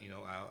Conference.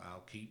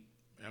 I'll keep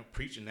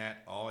preaching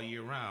that all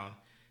year round,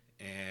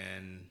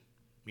 and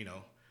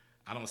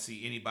I don't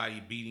see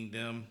anybody beating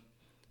them.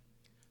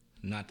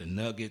 Not the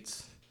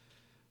Nuggets,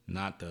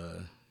 not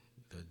the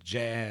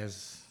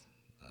Jazz,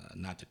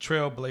 not the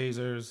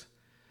Trailblazers,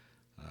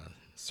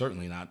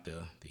 certainly not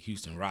the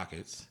Houston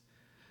Rockets.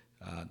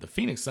 The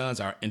Phoenix Suns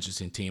are an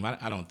interesting team.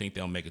 I don't think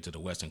they'll make it to the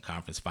Western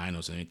Conference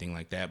Finals or anything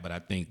like that, but I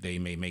think they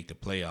may make the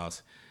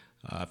playoffs.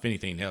 If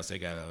anything else, they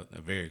got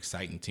a very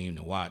exciting team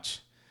to watch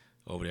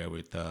over there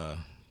with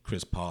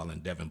Chris Paul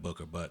and Devin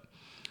Booker, but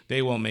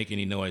they won't make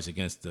any noise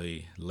against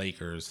the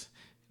Lakers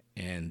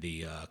and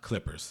the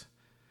Clippers.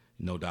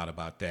 No doubt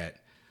about that.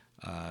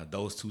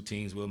 Those 2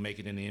 teams will make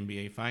it in the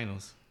NBA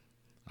Finals.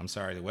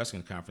 The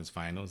Western Conference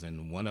Finals,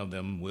 and one of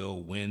them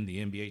will win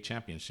the NBA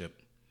championship.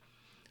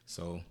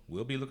 So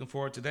we'll be looking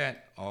forward to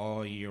that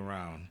all year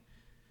round.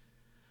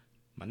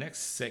 My next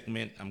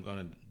segment I'm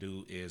going to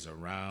do is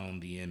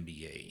around the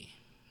NBA.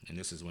 And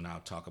this is when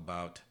I'll talk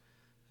about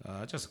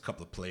just a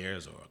couple of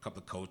players or a couple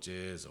of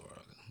coaches or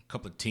a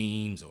couple of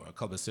teams or a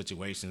couple of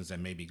situations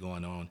that may be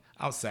going on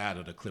outside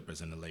of the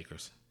Clippers and the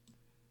Lakers.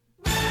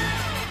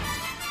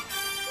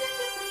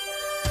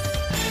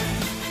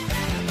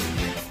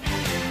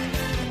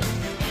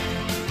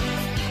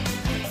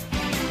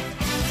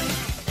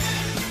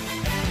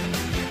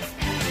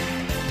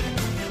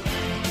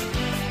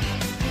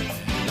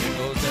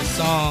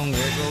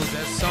 There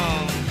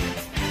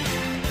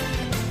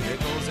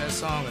goes that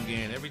song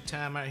again. Every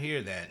time I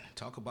hear that,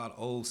 talk about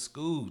old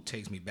school,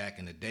 takes me back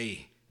in the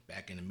day,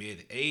 back in the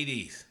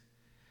mid-'80s,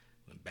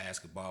 when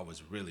basketball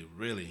was really,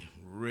 really,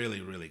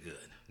 really, really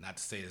good. Not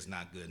to say it's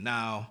not good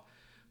now,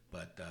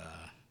 but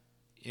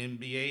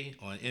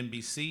NBA on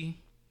NBC,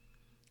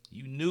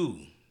 you knew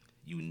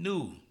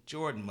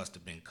Jordan must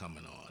have been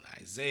coming on.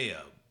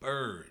 Isaiah,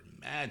 Bird,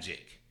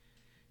 Magic.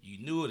 You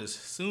knew it as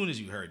soon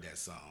as you heard that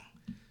song.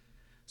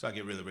 So I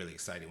get really, really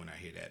excited when I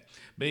hear that.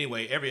 But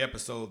anyway, every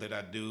episode that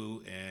I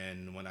do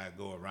and when I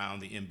go around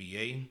the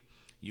NBA,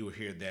 you will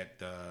hear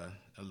that a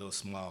little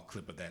small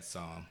clip of that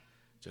song.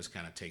 Just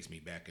kind of takes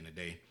me back in the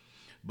day.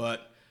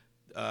 But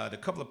the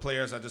couple of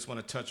players I just want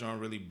to touch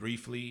on really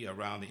briefly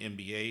around the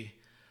NBA.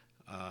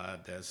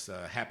 that's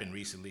happened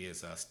recently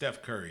is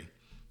Steph Curry.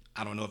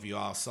 I don't know if you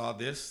all saw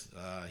this.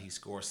 He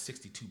scored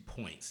 62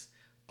 points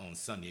on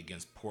Sunday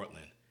against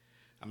Portland.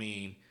 I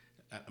mean,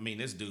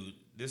 this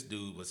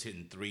dude was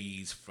hitting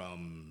threes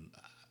from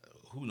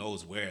who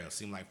knows where. It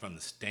seemed like from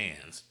the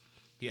stands.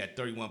 He had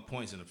 31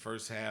 points in the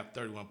first half,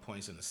 31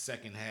 points in the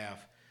second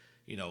half.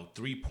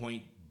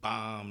 3-point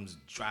bombs,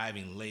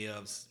 driving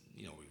layups,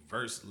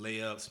 reverse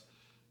layups.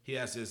 He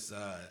has this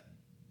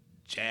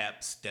jab,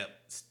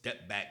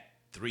 step back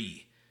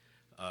three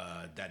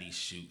that he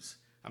shoots.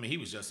 I mean, he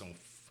was just on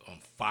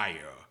fire.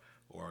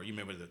 Or you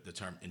remember the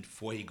term en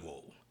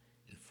fuego.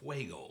 En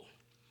fuego.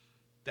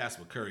 That's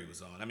what Curry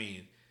was on. I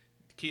mean,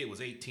 the kid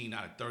was 18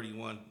 out of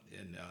 31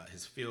 in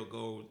his field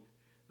goal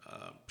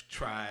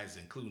tries,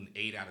 including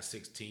 8 out of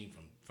 16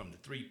 from the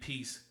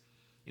three-piece.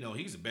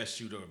 He's the best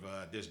shooter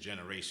of this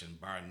generation,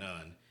 bar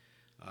none.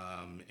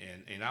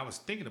 And I was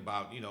thinking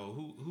about,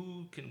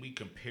 who can we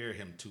compare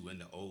him to in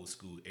the old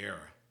school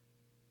era?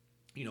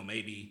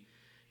 Maybe,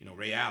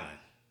 Ray Allen,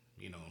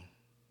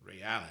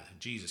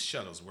 Jesus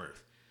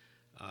Shuttlesworth,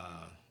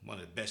 one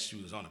of the best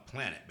shooters on the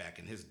planet back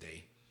in his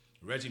day.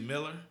 Reggie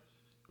Miller,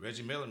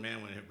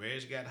 man, when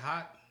Reggie got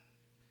hot,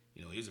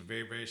 he's a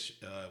very, very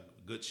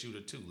good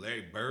shooter too.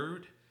 Larry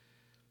Bird,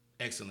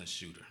 excellent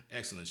shooter.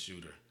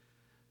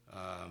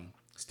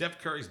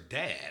 Steph Curry's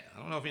dad. I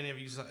don't know if any of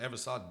you ever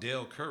saw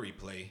Dell Curry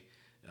play.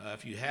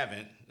 If you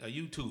haven't,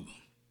 YouTube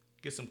him.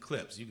 Get some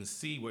clips. You can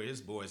see where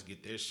his boys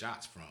get their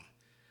shots from.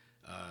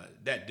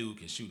 That dude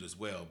can shoot as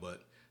well,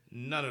 but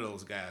none of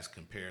those guys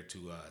compare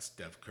to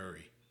Steph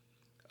Curry.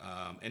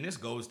 And this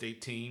Golden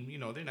State team,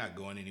 they're not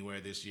going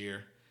anywhere this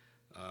year.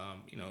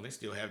 They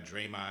still have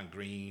Draymond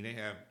Green. They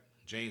have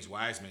James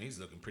Wiseman. He's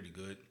looking pretty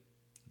good.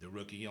 The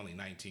rookie, only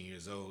 19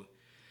 years old.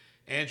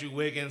 Andrew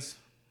Wiggins,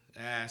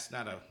 it's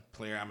not a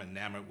player I'm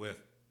enamored with.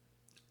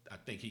 I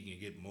think he can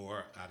get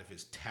more out of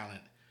his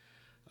talent.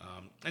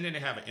 And then they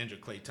have an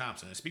injured Klay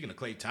Thompson. And speaking of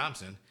Klay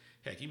Thompson,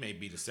 heck, he may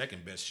be the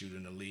second best shooter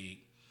in the league,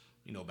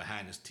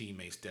 behind his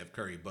teammate Steph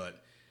Curry.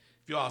 But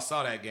if you all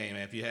saw that game,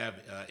 man, if you have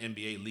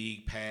NBA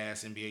League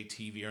Pass, NBA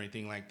TV, or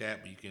anything like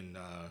that, where you can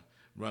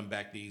run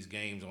back these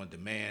games on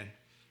demand,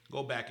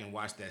 go back and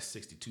watch that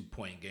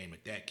 62-point game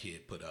that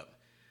kid put up.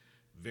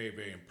 Very,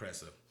 very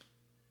impressive.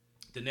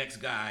 The next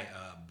guy,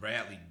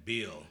 Bradley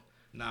Beal.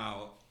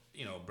 Now,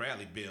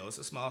 Bradley Beal, it's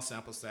a small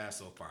sample size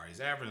so far.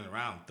 He's averaging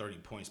around 30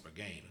 points per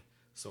game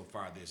so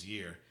far this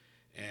year.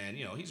 And,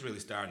 he's really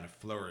starting to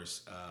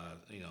flourish,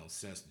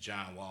 since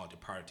John Wall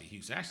departed to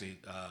Houston. Actually,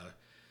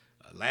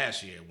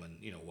 last year when,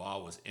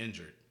 Wall was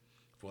injured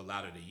for a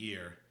lot of the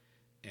year.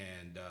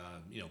 And,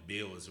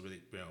 Beal was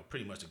really,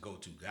 pretty much a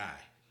go-to guy.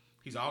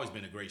 He's always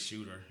been a great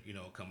shooter,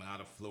 coming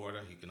out of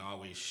Florida. He can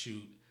always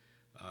shoot.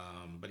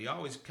 But he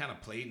always kind of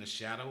played in the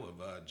shadow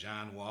of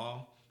John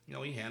Wall.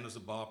 He handles the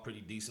ball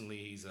pretty decently.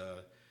 He's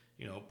a,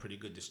 pretty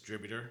good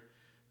distributor.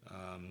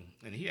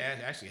 And he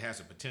actually has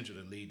the potential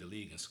to lead the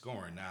league in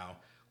scoring. Now,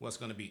 what's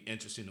going to be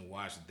interesting to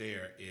watch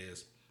there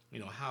is,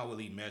 how will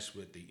he mesh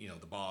with the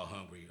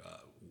ball-hungry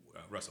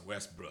Russell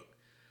Westbrook?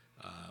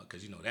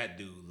 Because, that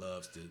dude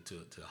loves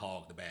to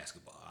hog the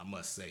basketball, I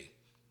must say.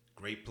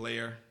 Great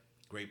player.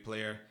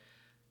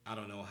 I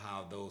don't know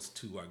how those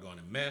two are going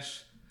to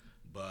mesh,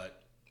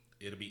 but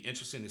it'll be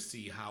interesting to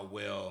see how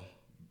well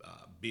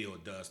Beal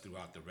does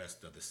throughout the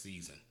rest of the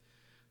season.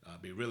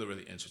 Be really,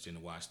 really interesting to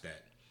watch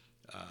that.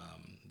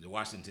 The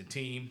Washington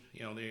team,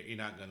 they're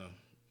not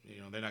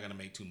gonna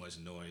make too much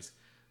noise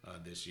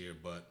this year,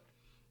 but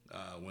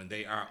when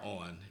they are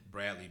on,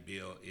 Bradley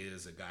Beal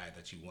is a guy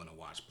that you want to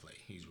watch play.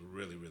 He's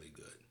really, really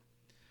good.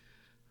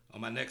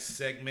 On my next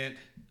segment,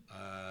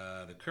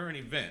 the current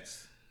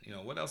events.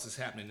 What else is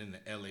happening in the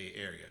LA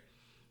area?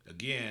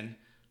 Again,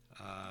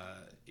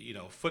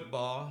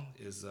 football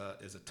is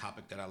a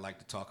topic that I like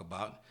to talk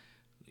about.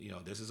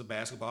 This is a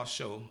basketball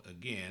show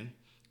again,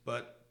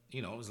 but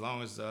as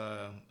long as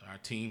our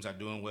teams are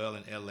doing well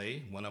in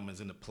LA, one of them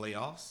is in the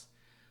playoffs.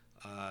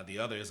 The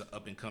other is an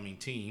up-and-coming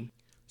team.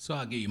 So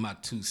I'll give you my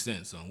 2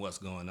 cents on what's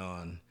going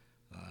on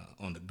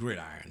the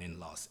gridiron in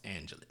Los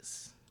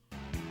Angeles.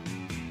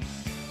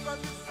 From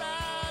the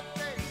side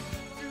bay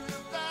to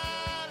the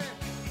valley,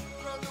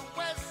 from the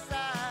west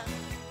side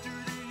to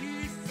the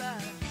east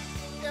side,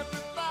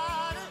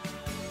 everybody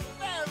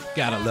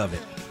Gotta love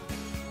it.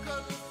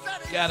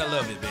 Gotta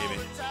love it, baby.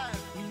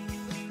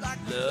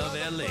 Love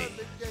LA.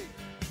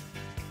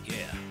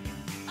 Yeah.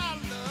 I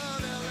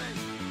love LA.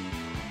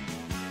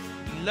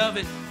 We love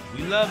it.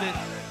 We love it.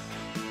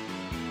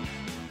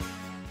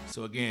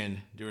 So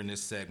again, during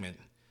this segment,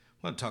 I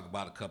want to talk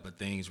about a couple of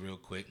things real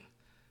quick.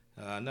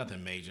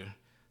 Nothing major.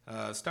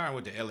 Starting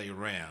with the LA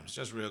Rams,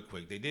 just real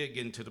quick. They did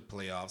get into the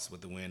playoffs with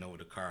the win over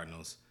the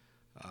Cardinals.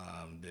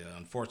 The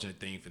unfortunate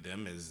thing for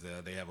them is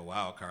they have a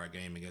wild card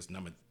game against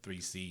number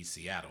 3 seed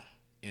Seattle,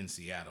 in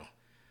Seattle.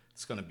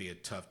 It's going to be a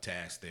tough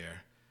task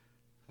there.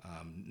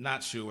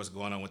 Not sure what's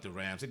going on with the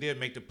Rams. They did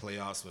make the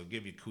playoffs, so I'll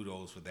give you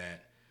kudos for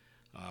that.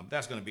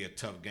 That's going to be a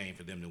tough game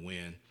for them to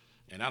win.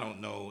 And I don't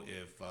know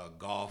if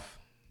Goff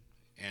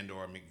and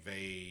or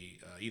McVay,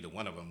 either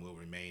one of them will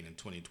remain in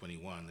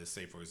 2021. Let's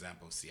say, for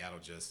example, Seattle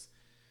just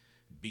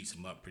beats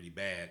them up pretty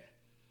bad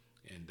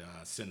and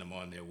send them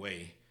on their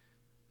way.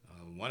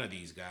 One of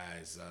these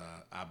guys,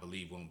 I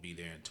believe, won't be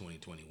there in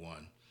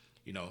 2021.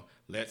 You know,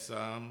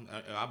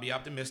 I'll be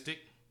optimistic.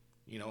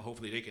 You know,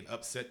 hopefully they can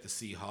upset the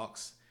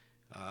Seahawks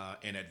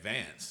and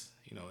advance.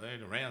 You know,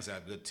 the Rams are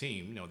a good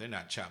team. You know, they're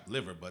not chopped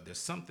liver, but there's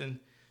something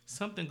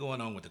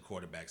going on with the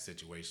quarterback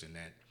situation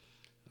that,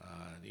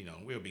 you know,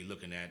 we'll be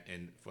looking at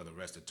for the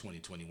rest of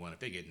 2021 if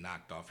they get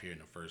knocked off here in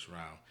the first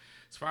round.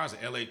 As far as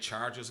the LA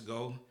Chargers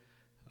go,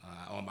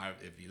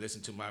 if you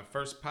listen to my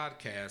first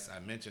podcast, I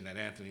mentioned that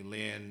Anthony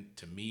Lynn,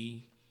 to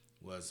me,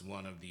 was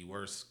one of the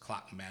worst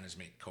clock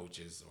management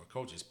coaches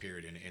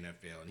period in the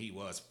NFL, and he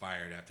was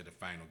fired after the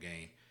final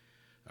game,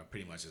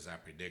 pretty much as I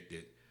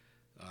predicted.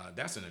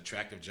 That's an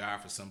attractive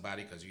job for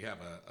somebody because you have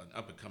an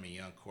up-and-coming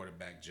young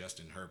quarterback,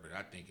 Justin Herbert.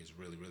 I think is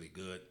really, really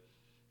good.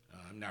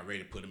 I'm not ready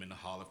to put him in the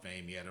Hall of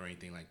Fame yet or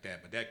anything like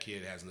that, but that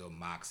kid has a little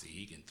moxie.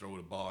 He can throw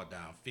the ball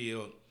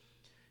downfield.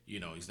 You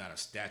know, he's not a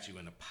statue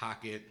in the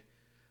pocket.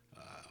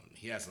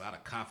 He has a lot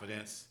of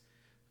confidence.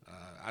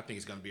 I think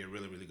he's going to be a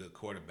really, really good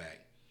quarterback.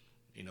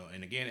 You know,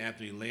 and again,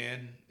 Anthony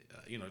Lynn,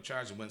 you know, the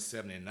Chargers went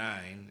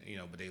 7-9, you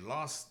know, but they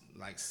lost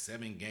like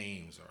 7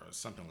 games or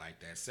something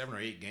like that, 7 or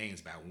 8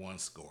 games by 1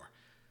 score.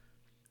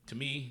 To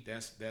me,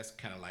 that's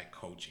kind of like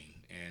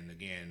coaching. And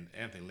again,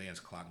 Anthony Lynn's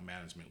clock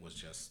management was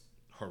just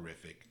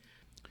horrific.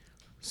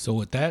 So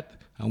with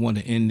that, I want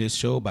to end this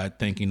show by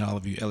thanking all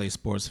of you LA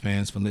sports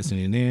fans for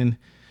listening in.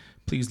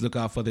 Please look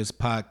out for this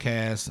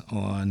podcast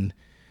on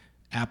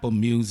Apple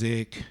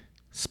Music,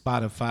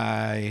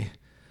 Spotify,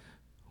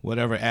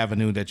 whatever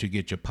avenue that you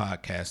get your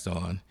podcast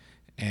on.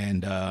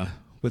 And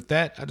with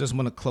that, I just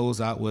want to close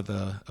out with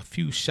a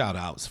few shout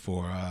outs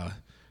for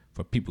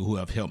people who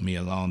have helped me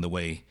along the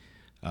way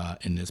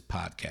in this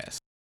podcast.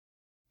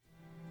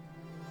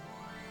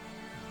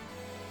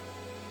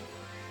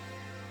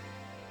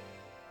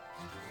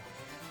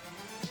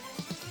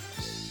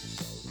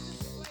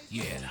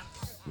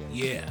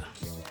 Yeah.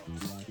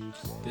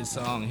 This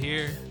song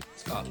here,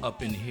 it's called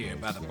Up in Here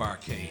by the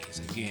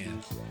Bar-Kays.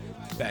 Again,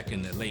 back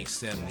in the late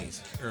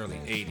 70s, early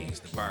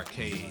 80s, the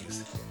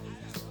Bar-Kays.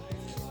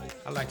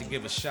 I'd like to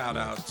give a shout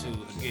out to,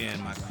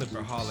 again, my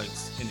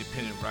Clipperholics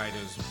independent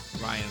writers,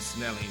 Ryan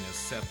Snelling and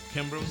Seth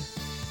Kimbrough,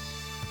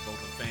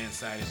 both at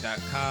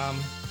fansided.com.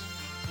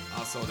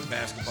 Also the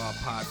Basketball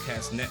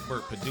Podcast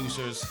Network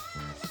producers,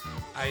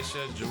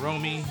 Aisha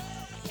Jerome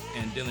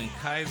and Dylan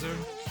Kaiser.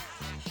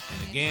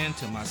 And again,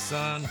 to my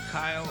son,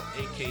 Kyle,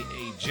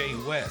 a.k.a. Jay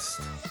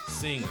West,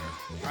 singer,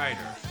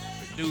 writer,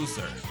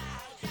 producer.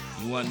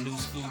 You want new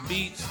school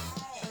beats?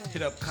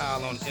 Hit up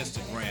Kyle on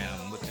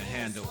Instagram with the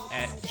handle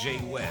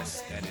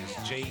 @JWest. That is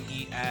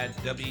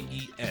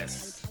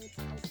JEIWES.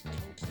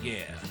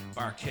 Yeah,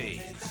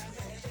 Bar-Kays.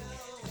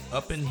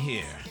 Up in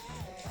Here.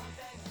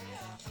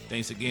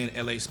 Thanks again,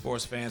 LA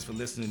sports fans, for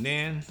listening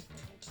in.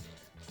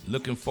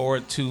 Looking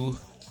forward to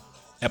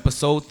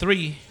episode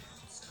 3.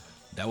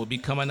 That will be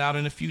coming out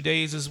in a few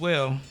days as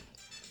well.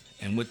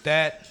 And with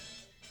that,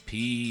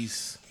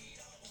 peace.